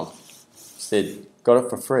all this from?" He said, "Got it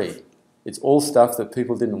for free. It's all stuff that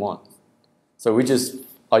people didn't want." So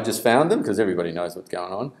I just found them, because everybody knows what's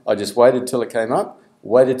going on. I just waited till it came up,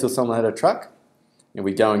 waited till someone had a truck, and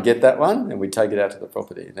we'd go and get that one, and we'd take it out to the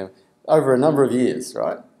property. And then, over a number of years,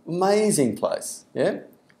 right? Amazing place, yeah?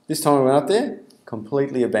 This time we went up there,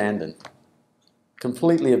 completely abandoned.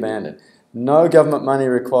 Completely abandoned. No government money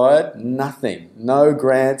required, nothing. No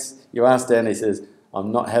grants. You ask Dan, he says, "I'm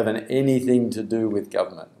not having anything to do with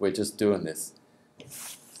government. We're just doing this."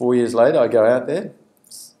 4 years later, I go out there,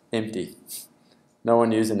 it's empty. No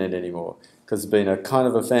one using it anymore, because there's been a kind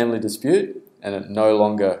of a family dispute, and it no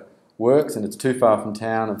longer works, and it's too far from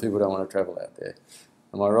town, and people don't want to travel out there.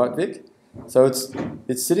 Am I right, Vic? So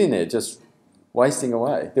it's sitting there just wasting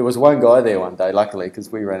away. There was one guy there one day, luckily,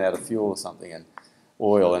 because we ran out of fuel or something and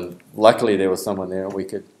oil, and luckily there was someone there and we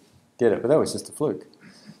could get it, but that was just a fluke.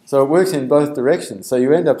 So it works in both directions. So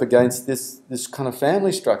you end up against this kind of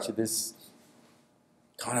family structure, this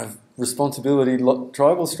kind of responsibility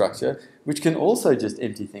tribal structure, which can also just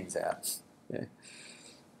empty things out. Yeah.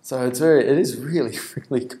 So it is really,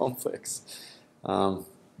 really complex.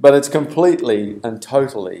 But it's completely and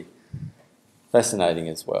totally fascinating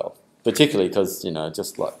as well. Particularly because,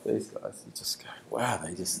 just like these guys, you just go, wow,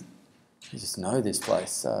 they just know this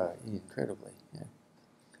place so incredibly. Yeah.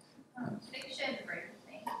 Vic shared the brief with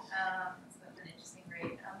me. So that's an interesting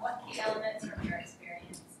read. What key elements from your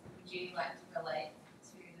experience would you like to relate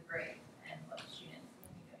to the brief, and what students will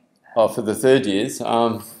be doing with that? Oh, for the third years?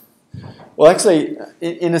 Well, actually,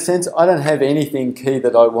 in a sense, I don't have anything key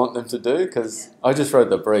that I want them to do, because I just wrote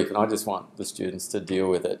the brief and I just want the students to deal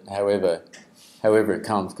with it however it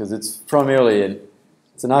comes, because it's primarily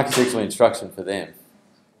it's an architectural instruction for them.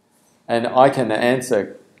 And I can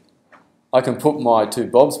put my 2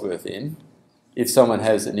 bobs worth in if someone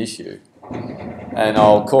has an issue, and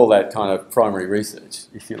I'll call that kind of primary research,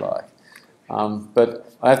 if you like.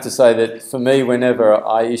 But I have to say that for me, whenever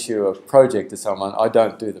I issue a project to someone, I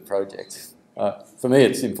don't do the project. For me,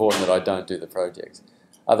 it's important that I don't do the project.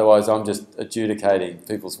 Otherwise, I'm just adjudicating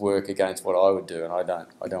people's work against what I would do, and I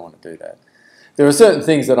don't want to do that. There are certain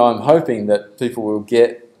things that I'm hoping that people will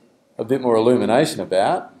get a bit more illumination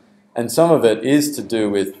about, and some of it is to do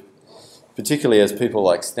with, particularly as people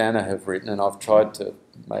like Stanner have written, and I've tried to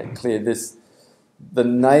make clear the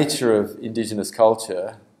nature of Indigenous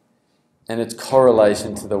culture and its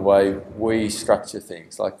correlation to the way we structure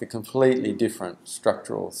things, like the completely different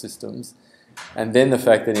structural systems, and then the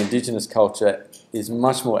fact that Indigenous culture is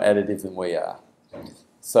much more additive than we are.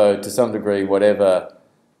 So to some degree, whatever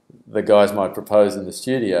the guys might propose in the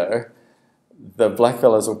studio, the black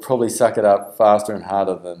fellas will probably suck it up faster and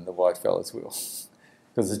harder than the white fellas will,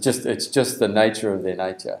 because it's just the nature of their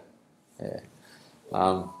nature. Yeah.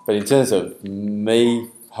 But in terms of me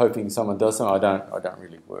hoping someone does something, I don't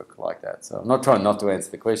really work like that. So I'm not trying not to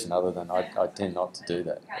answer the question, other than I tend not to do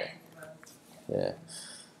that. Yeah.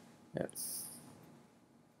 Yeah.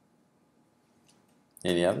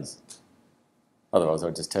 Any others? Otherwise,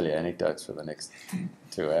 I'll just tell you anecdotes for the next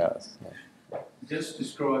 2 hours. Yeah. Just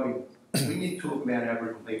describing, when you talk about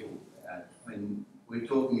Aboriginal people, when we're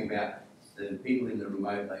talking about the people in the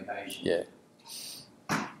remote locations, Yeah.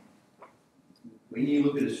 when you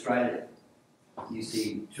look at Australia, you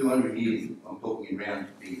see 200 years, I'm talking in round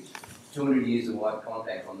figures, 200 years of white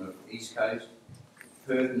contact on the east coast,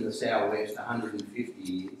 Perth in the southwest, 150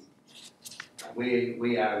 years.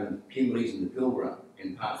 We are in Kimberleys and the Pilbara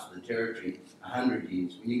and parts of the territory, 100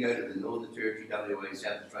 years. When you go to the Northern Territory, WA,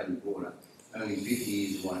 South Australian border, only 50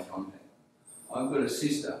 years of white contact. I've got a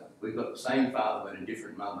sister we've got the same father but a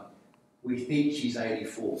different mother. We think she's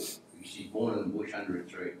 84 because she's born in the bush under a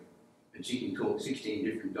tree, but she can talk 16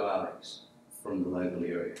 different dialects from the local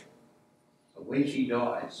area. But when she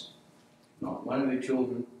dies, not one of her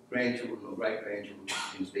children, grandchildren or great-grandchildren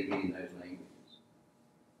can speak any of those languages.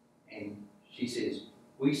 And she says,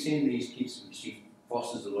 we send these kids, she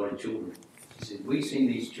fosters a lot of children, she said, we send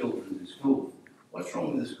these children to school. What's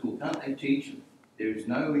wrong with the school? Can't they teach them? There is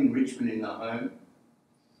no enrichment in the home.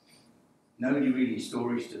 Nobody reading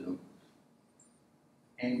stories to them.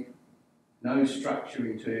 And no structure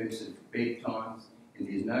in terms of bedtime. And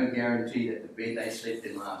there's no guarantee that the bed they slept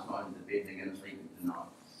in last night is the bed they're going to sleep in tonight.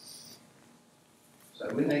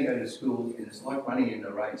 So when they go to school, and it's like running in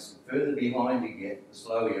a race, the further behind you get, the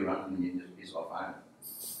slower you run and you just piss off home.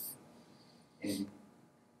 And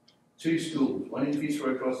 2 schools, one in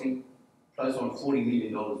Fitzroy Crossing, close on $40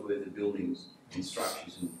 million worth of buildings and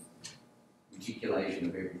structures and reticulation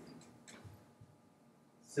of everything.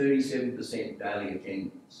 37% daily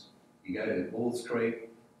attendance. You go to Balls Creek,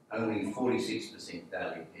 only 46%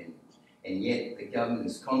 daily attendance. And yet the government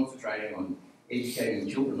is concentrating on educating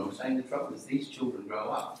children. I'm saying the trouble is these children grow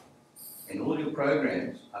up and all your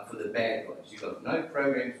programs are for the bad guys. You've got no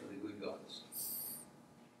programs for the good guys.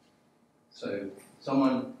 So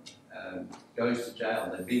someone goes to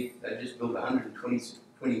jail. They just built a $123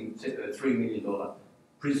 million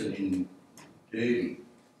prison in Derby.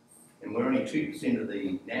 And we're only 2% of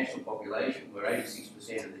the national population. We're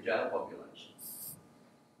 86% of the jail population.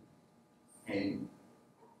 And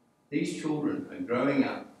these children are growing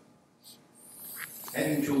up,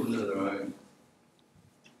 having children of their own,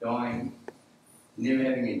 dying, never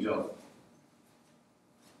having a job.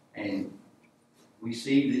 And we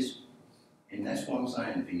see this, and that's what I'm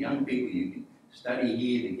saying. For young people, you can study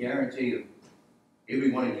here, the guarantee of every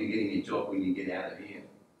one of you getting a job when you get out of here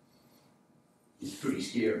is pretty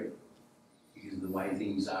scary because of the way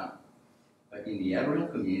things are. But in the Aboriginal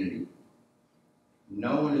community,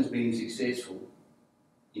 no one has been successful,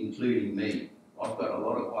 including me. I've got a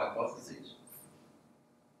lot of hypotheses,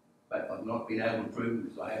 but I've not been able to prove it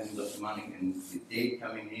because I haven't got the money. And with Dad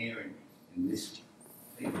coming here and this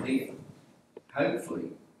people here,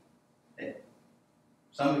 hopefully that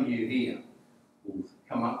some of you here will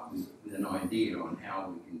come up with an idea on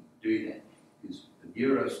how we can do that. Because the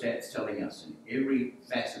Bureau of Stats telling us in every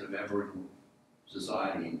facet of Aboriginal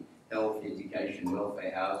society, in health, education,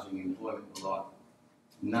 welfare, housing, employment, a lot,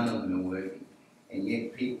 none of them are working. And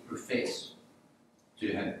yet people profess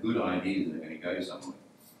to have good ideas and they're going to go somewhere.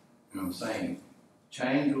 And I'm saying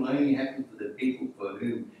change will only happen for the people for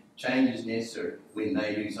whom change is necessary when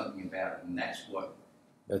they do something about it. And that's what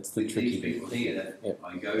the tricky these people here that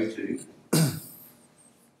I go to.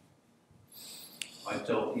 I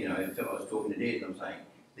tell, you know, until I was talking to Dad, I'm saying,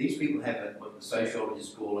 these people have what the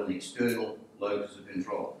sociologists call an external locus of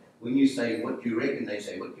control. When you say, what do you reckon? They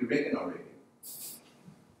say, what do you reckon I reckon?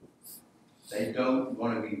 They don't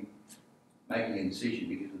want to be making a decision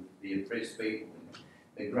because of the oppressed people.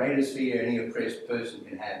 The greatest fear any oppressed person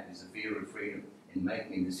can have is the fear of freedom, and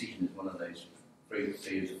making a decision is one of those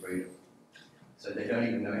fears of freedom. So they don't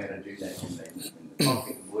even know how to do that. And the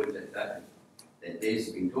conflict of words that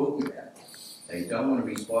Des been talking about, they don't want to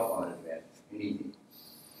be spotlighted about anything.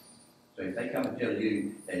 So if they come and tell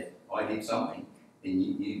you that I did something, then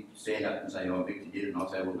you stand up and say, oh, Victor did it, and I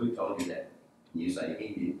say, well, who told you that? And you say,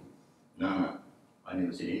 he did. No, I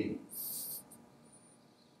never said anything.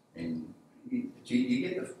 And you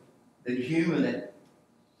get the humour that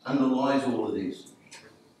underlies all of this.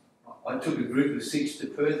 I took a group of 6 to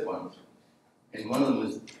Perth once, and one of them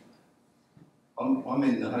was, I'm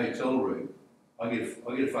in the hotel room. I get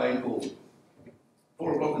a phone call,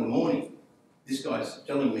 4 o'clock in the morning. This guy's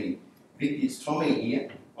telling me, Vic, it's Tommy here.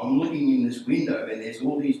 I'm looking in this window and there's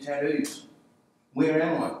all these tattoos. Where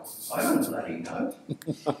am I? I don't bloody know.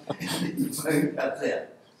 The phone cuts out.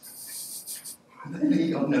 I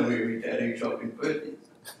know where every tattoo shop in Perth is.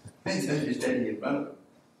 And so just standing in front of it.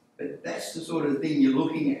 But that's the sort of thing you're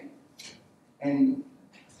looking at. And,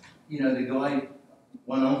 you know, the guy,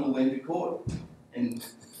 one uncle went to court and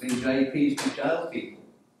when JP's to jail people.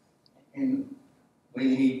 And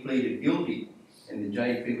when he pleaded guilty, and the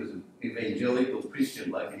JP was an evangelical Christian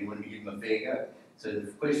bloke and he wanted to give him a fair go. So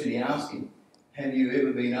the question he asked him, have you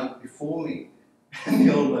ever been up before me? And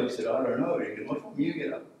the old bloke said, I don't know. He said, what time you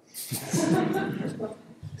get up?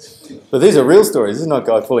 But these are real stories. This is not a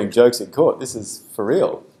guy pulling jokes in court. This is for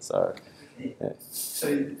real. So, yeah.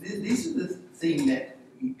 So this is the thing that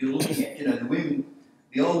you're looking at. You know, the women,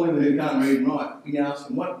 the old women who can't read and write, you ask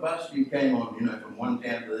them, what bus you came on, you know, from one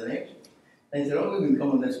town to the next? They said, oh, we've been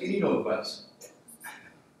on that skinny dog bus.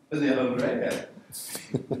 For the old greyhound.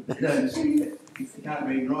 No, see, if they can't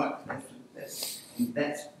read and write, that's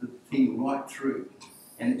the thing right through.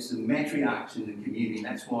 And it's the matriarchs in the community, and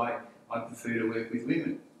that's why I prefer to work with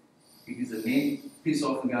women. Because the men piss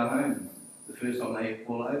off and go home the first time they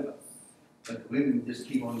fall over. But the women just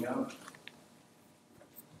keep on going.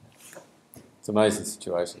 It's an amazing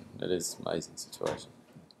situation. It is an amazing situation.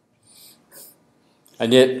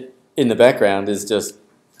 And yet, in the background is just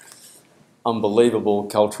unbelievable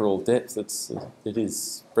cultural depth. It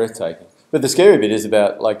is breathtaking. But the scary bit is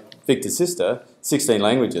about, like Victor's sister, 16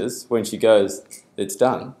 languages. When she goes, it's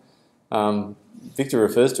done. Victor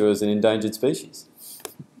refers to her as an endangered species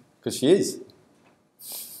because she is.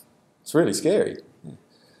 It's really scary.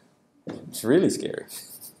 It's really scary.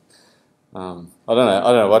 I don't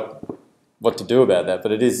know what to do about that,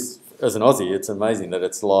 but it is, as an Aussie, it's amazing that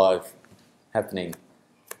it's live, happening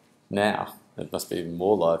now. It must be even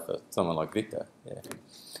more live for someone like Victor.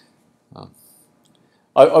 Yeah.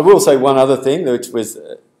 I will say one other thing, which was,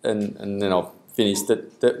 and then I'll finish,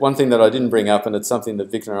 that one thing that I didn't bring up, and it's something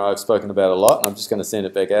that Victor and I have spoken about a lot, and I'm just going to send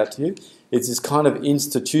it back out to you, it's this kind of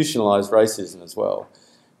institutionalised racism as well,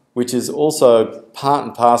 which is also part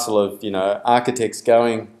and parcel of, architects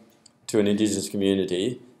going to an Indigenous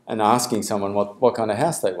community and asking someone what kind of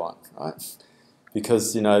house they want, right?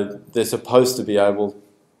 Because, they're supposed to be able,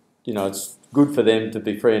 it's good for them to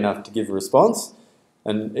be free enough to give a response,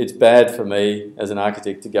 and it's bad for me as an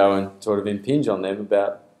architect to go and sort of impinge on them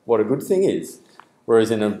about what a good thing is. Whereas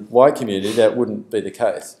in a white community, that wouldn't be the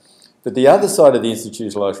case. But the other side of the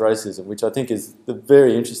institutionalised racism, which I think is the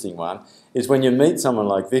very interesting one, is when you meet someone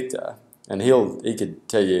like Victor, and he could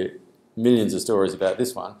tell you millions of stories about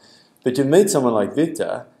this one, but you meet someone like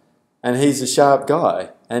Victor, and he's a sharp guy,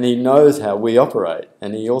 and he knows how we operate,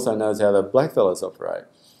 and he also knows how the blackfellas operate.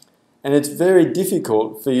 And it's very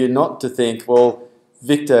difficult for you not to think, well,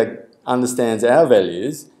 Victor understands our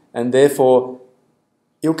values, and therefore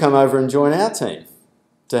he'll come over and join our team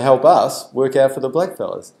to help us work out for the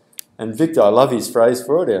blackfellas. And Victor, I love his phrase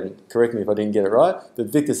for it, and correct me if I didn't get it right, but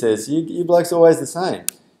Victor says, you blokes are always the same.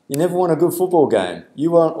 You never want a good football game. You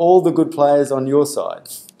want all the good players on your side.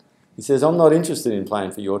 He says, I'm not interested in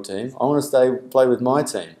playing for your team. I want to play with my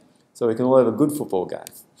team so we can all have a good football game.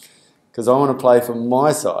 Because I want to play for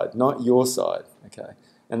my side, not your side. Okay.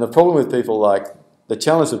 And the problem with people the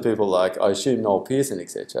challenge with people like, I assume, Noel Pearson,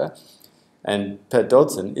 etc., and Pat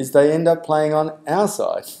Dodson, is they end up playing on our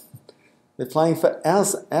side. They're playing for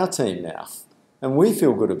our team now. And we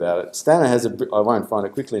feel good about it. Stanner has I won't find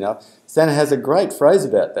it quickly enough, Stanner has a great phrase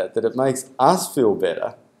about that it makes us feel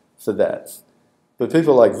better for that. But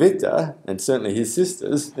people like Victor, and certainly his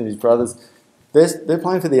sisters and his brothers, they're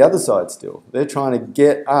playing for the other side still. They're trying to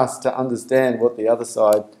get us to understand what the other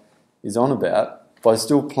side is on about by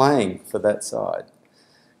still playing for that side.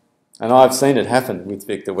 And I've seen it happen with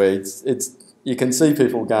Victor, where you can see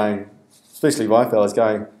people going, especially white fellas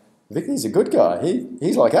going, Victor's a good guy.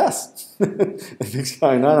 He's like us. And Vic's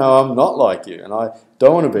going, no, I'm not like you, and I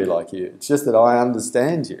don't want to be like you. It's just that I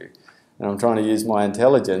understand you, and I'm trying to use my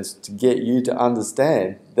intelligence to get you to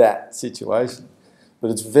understand that situation. But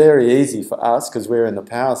it's very easy for us, because we're in the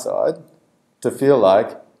power side, to feel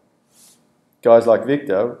like guys like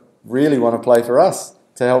Victor really want to play for us,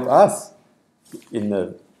 to help us in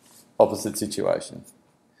the opposite situation.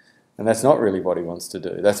 And that's not really what he wants to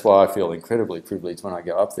do. That's why I feel incredibly privileged when I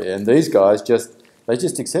go up there. And these guys they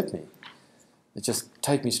just accept me. They just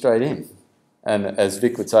take me straight in. And as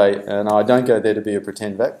Vic would say, and I don't go there to be a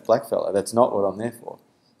pretend blackfella. That's not what I'm there for.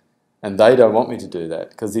 And they don't want me to do that.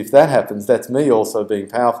 Because if that happens, that's me also being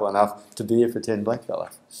powerful enough to be a pretend blackfella.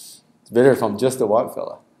 It's better if I'm just a white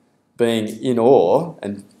fella, being in awe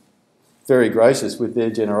and very gracious with their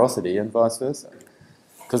generosity and vice versa.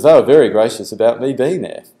 Because they were very gracious about me being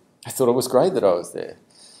there. I thought it was great that I was there.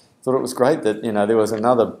 I thought it was great that, there was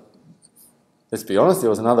another, let's be honest, there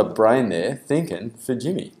was another brain there thinking for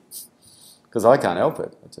Jimmy. Because I can't help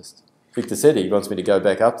it. Victor said he wants me to go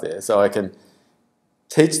back up there so I can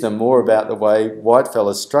teach them more about the way white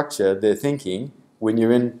fellas structure their thinking when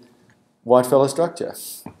you're in white fella structure,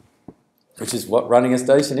 which is what running a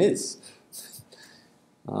station is.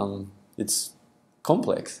 It's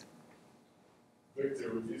complex.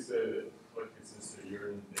 Victor, would you say that, like your sister, you're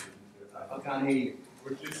in I can't hear you.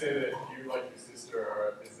 Would you say that you, like your sister,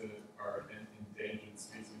 are an endangered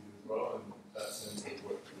species as well, in that sense of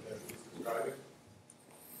what you was describing?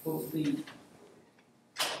 Well,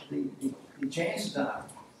 the chances are,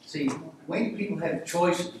 see, when people have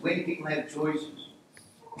choices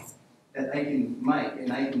that they can make, and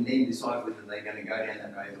they can then decide whether they're going to go down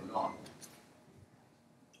that road or not,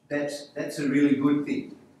 that's a really good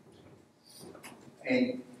thing.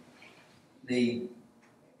 And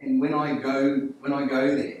and when I go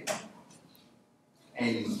there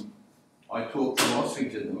and I talk philosophy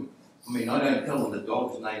to them, I mean, I don't tell them the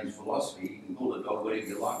dog's name is philosophy. You can call the dog whatever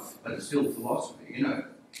you like, but it's still philosophy, you know,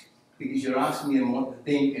 because you're asking them what to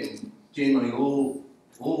think, and generally all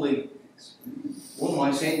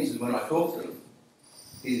my sentences when I talk to them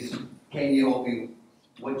is, can you help me?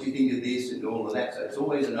 What do you think of this and all of that? So it's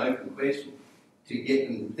always an open question to get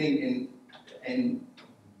them to think. And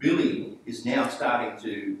Billy is now starting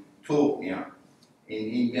to talk now and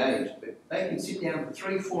engage, but they can sit down for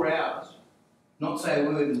 3-4 hours, not say a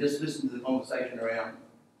word, and just listen to the conversation around them.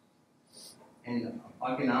 And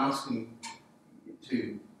I can ask them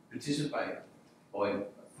to participate by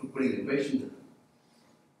putting the question to them.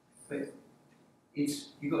 But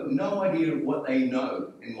you've got no idea of what they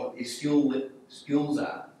know and what their skills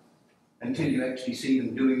are until you actually see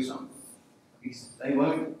them doing something. Because they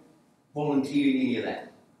won't volunteer any of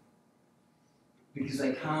that. Because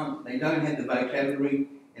they don't have the vocabulary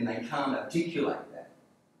and they can't articulate that.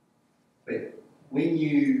 But when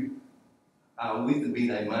you are with them, be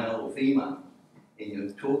they male or female, and you're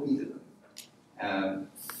talking to them,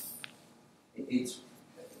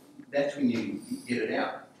 that's when you get it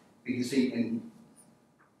out. Because see, and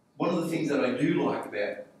one of the things that I do like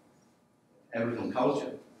about Aboriginal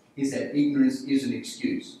culture is that ignorance is an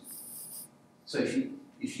excuse. So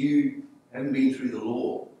if you haven't been through the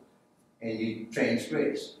law and you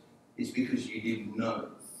transgress, it's because you didn't know.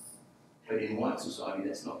 But in white society,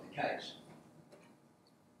 that's not the case.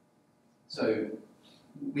 So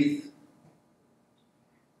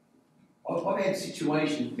I've had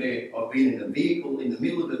situations where I've been in a vehicle in the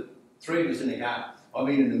middle of the three of us in a car. I've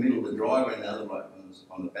been in the middle of the driver and the other bloke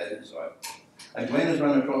on the passenger side. A Glenn has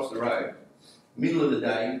run across the road, middle of the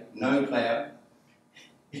day, no cloud.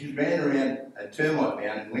 He ran around a termite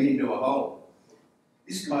mound and went into a hole.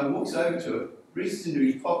 This guy walks over to it, reaches into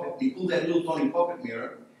his pocket, and he pulls out a little tiny pocket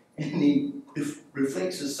mirror, and he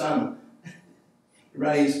reflects the sun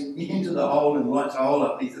rays into the hole and lights the hole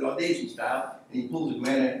up. And he said, oh, there's his tail. And he pulls it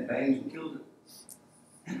around out and bangs and kills it.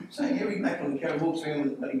 And I'm saying, every back on the car walks around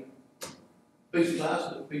with a bloody piece of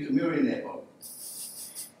glass, a piece of mirror in their pocket.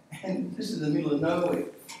 And this is the middle of nowhere.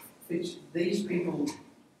 These people,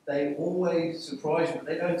 they always surprise me.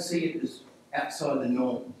 They don't see it as outside the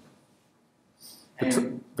norm.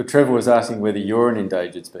 But Trevor was asking whether you're an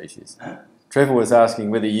endangered species. Huh? Trevor was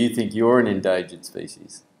asking whether you think you're an endangered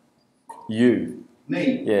species. You.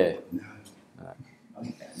 Me? Yeah. No. I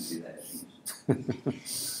can't do that.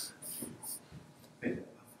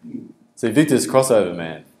 So Victor's crossover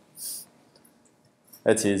man.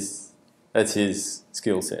 That's his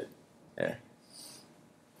skill set. Yeah.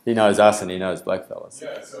 He knows us and he knows blackfellas.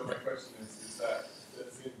 Yeah, so my question is that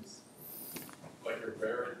seems like a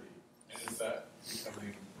rarity, and is that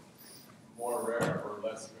becoming more rare or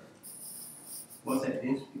less rare? What's that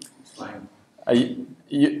is? Explain. Are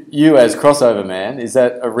you as crossover man, is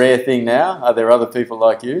that a rare thing now? Are there other people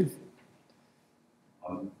like you?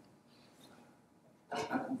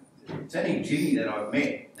 It's only Jimmy that I've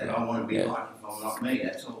met that I want to be like if I'm not me,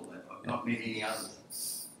 that's all. I've not met any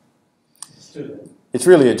others. It's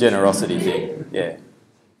really a generosity thing, yeah.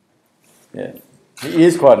 Yeah. He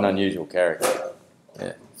is quite an unusual character.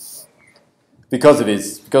 Yeah. Because of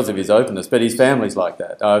his openness, but his family's like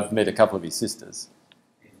that. I've met a couple of his sisters.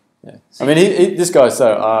 Yeah. I mean, this guy's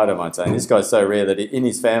so, I don't mind saying, this guy's so rare that in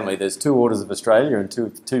his family there's 2 Orders of Australia and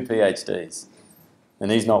two PhDs.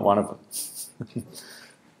 And he's not one of them.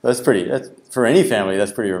 That's for any family,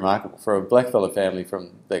 that's pretty remarkable. For a blackfella family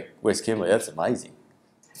from the West Kimberley, that's amazing.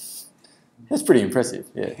 That's pretty impressive,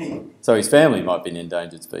 yeah. So his family might be an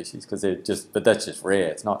endangered species because but that's just rare.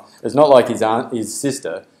 It's not like his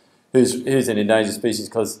sister, who's an endangered species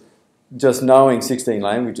because just knowing 16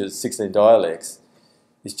 languages, 16 dialects,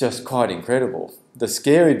 is just quite incredible. The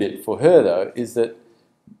scary bit for her though is that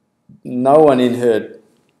no one in her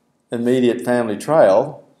immediate family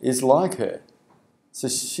trail is like her. So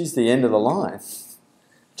she's the end of the line.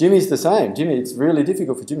 Jimmy's the same. It's really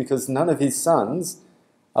difficult for Jimmy because none of his sons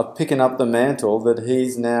are picking up the mantle that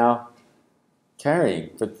he's now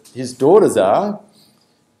carrying. But his daughters are.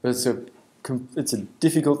 But it's a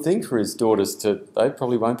difficult thing for his daughters they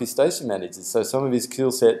probably won't be station managers. So some of his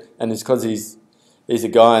skill set, and it's because he's a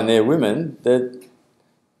guy and they're women, that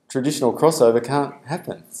traditional crossover can't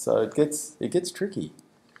happen. So it gets tricky.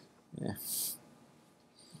 Yeah. It's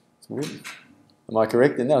weird. Am I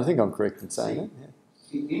correct? No, I think I'm correct in saying that.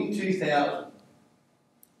 Yeah. In 2000,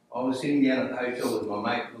 I was sitting down at the hotel with my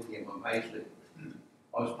mate looking at my payslip.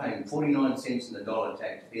 I was paying 49 cents in the dollar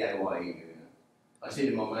tax, PAYE. I said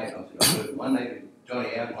to my mate, I said, I work one day for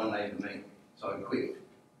Johnny out, one day for me. So I quit.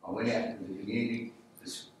 I I went out into the community.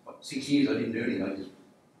 For 6 years I didn't do anything. I just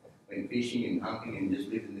went fishing and hunting and just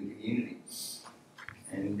lived in the community.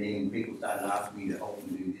 And then people started asking me to help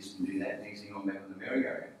them do this and do that. Next thing I'm back on the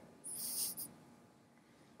merry-go-round.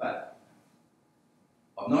 But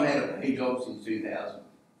I've not had a paid job since 2000.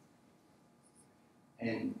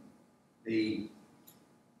 And the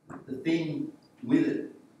thing with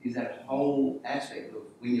it is that whole aspect of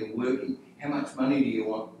when you're working, how much money do you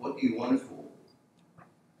want, what do you want it for,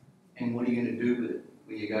 and what are you going to do with it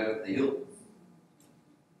when you go up the hill?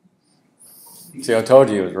 See, I told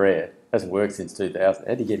you it was rare. Hasn't worked since 2000. How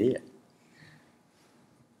did he get here?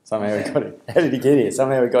 Somehow he got here. How did he get here?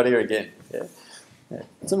 Somehow he got here again. Yeah. Yeah.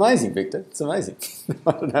 It's amazing, Victor. It's amazing.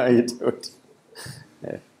 I don't know how you do it.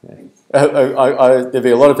 Yeah. Yeah. There'd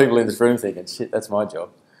be a lot of people in this room thinking, shit, that's my job.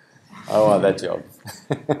 I want that job.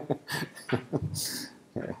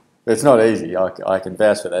 Yeah. But it's not easy. I can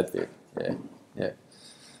vouch for that bit. Yeah. Yeah.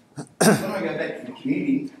 When I go back to the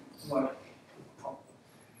community, like,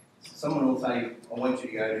 someone will say, I want you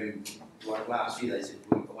to go to, like last year they said,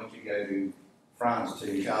 I want you to go to France,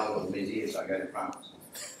 to Charlotte or Mézières, so I go to France.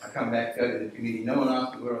 I come back, go to the community, no one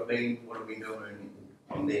asked me where I've been, what I've been doing, or anything.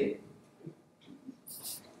 I'm there.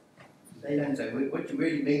 They don't say, where have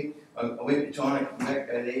you been? I went to China, come back,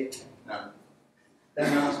 go there. No.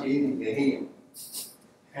 Don't ask you anything, they're here.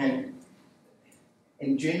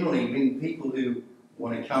 And generally, when people who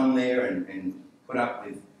want to come there and put up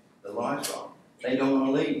with the lifestyle, they don't want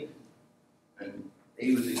to leave. And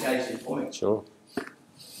he was the case in point. Sure.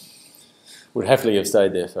 Would happily have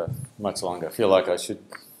stayed there for much longer. I feel like I should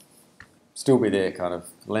still be there, kind of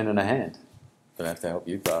lending a hand. Don't have to help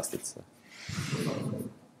you bastards.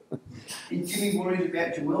 So. Jimmy worries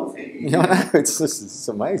about your welfare. Yeah, I know. It's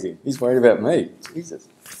amazing. He's worried about me. Jesus.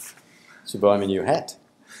 Should buy him a new hat.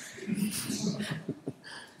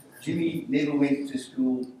 Jimmy never went to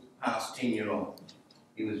school past 10-year-old.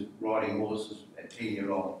 He was riding horses at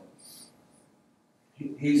 10-year-old.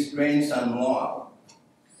 His grandson Lyle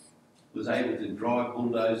was able to drive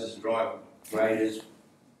bulldozers, drive graders,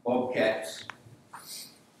 bobcats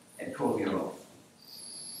at 12-year-old.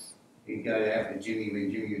 He'd go after Jimmy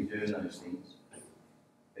when Jimmy was doing those things.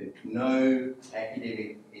 But no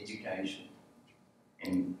academic education.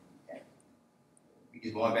 And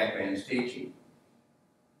because my background is teaching,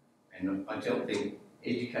 and I tell people,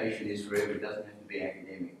 education is forever, it doesn't have to be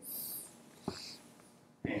academic.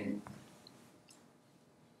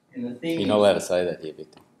 And the thing You're not allowed to say that here,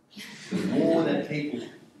 Victor. the more that people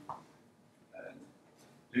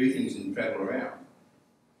do things and travel around,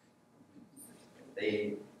 that's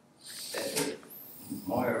it.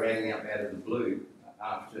 Maya rang me up out of the blue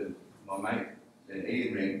after my mate,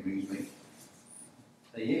 Ian rings me.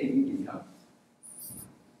 So yeah, you can come.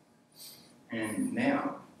 And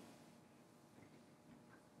now,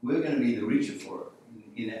 we're going to be the richer for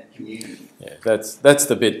it in that community. Yeah, that's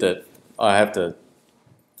the bit that I have to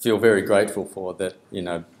feel very grateful for, that, you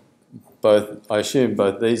know, I assume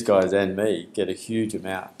both these guys and me get a huge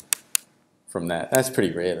amount from that. That's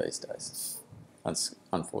pretty rare these days.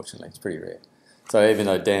 Unfortunately, it's pretty rare. So even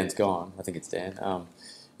though Dan's gone, I think it's Dan,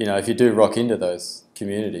 you know, if you do rock into those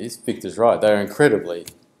communities, Victor's right, they're incredibly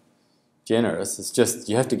generous. It's just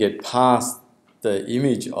you have to get past the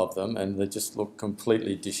image of them, and they just look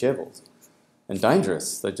completely dishevelled and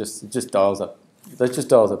dangerous. It just dials up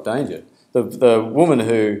danger. The woman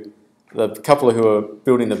the couple who are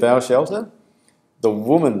building the bow shelter, the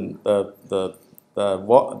woman, the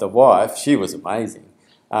wife, she was amazing.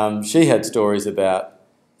 She had stories about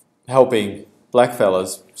helping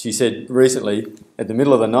blackfellas. She said recently, at the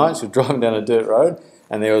middle of the night, she was driving down a dirt road,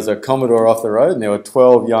 and there was a Commodore off the road, and there were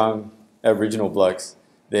 12 young Aboriginal blokes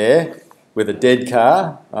there with a dead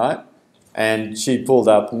car, right? And she pulled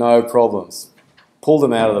up, no problems. Pulled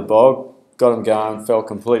them out of the bog, got them going, felt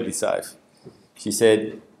completely safe. She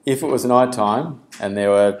said if it was night time and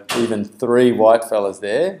there were even 3 white fellas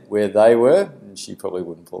there where they were, she probably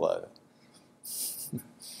wouldn't pull over.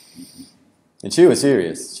 And she was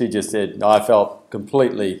serious. She just said, I felt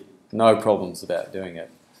completely no problems about doing it.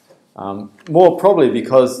 More probably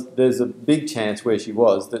because there's a big chance where she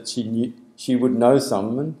was that she would know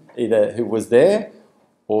someone either who was there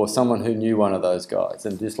or someone who knew one of those guys.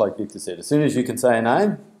 And just like Victor said, as soon as you can say a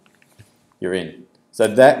name, you're in. So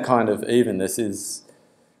that kind of evenness is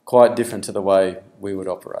quite different to the way we would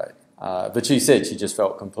operate. But she said she just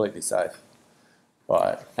felt completely safe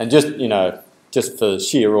by it. And just, you know, just for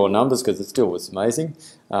sheer raw numbers, because it still was amazing,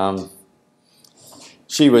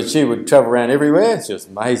 she would travel around everywhere. She was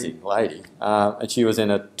an amazing lady. And she was in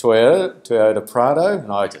a Toyota Prado, and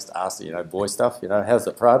I just asked her, you know, boy stuff, you know, how's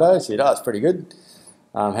the Prado? She said, oh, it's pretty good.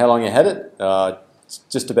 How long you had it?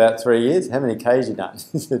 just about 3 years. How many Ks you done?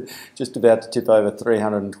 He said, just about to tip over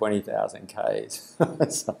 320,000 Ks.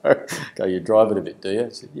 So, go, you drive it a bit, do you? I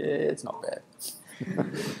said, yeah, it's not bad.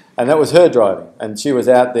 And that was her driving. And she was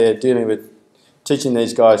out there dealing with teaching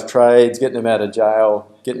these guys trades, getting them out of jail,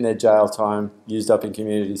 getting their jail time used up in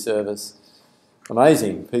community service.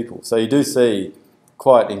 Amazing people. So you do see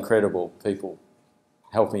quite incredible people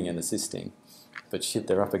helping and assisting. But shit,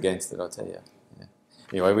 they're up against it, I tell you. Yeah.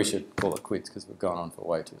 Anyway, we should call it quits because we've gone on for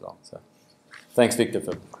way too long. So thanks, Victor,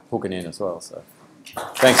 for hooking in as well. So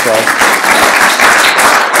thanks, guys.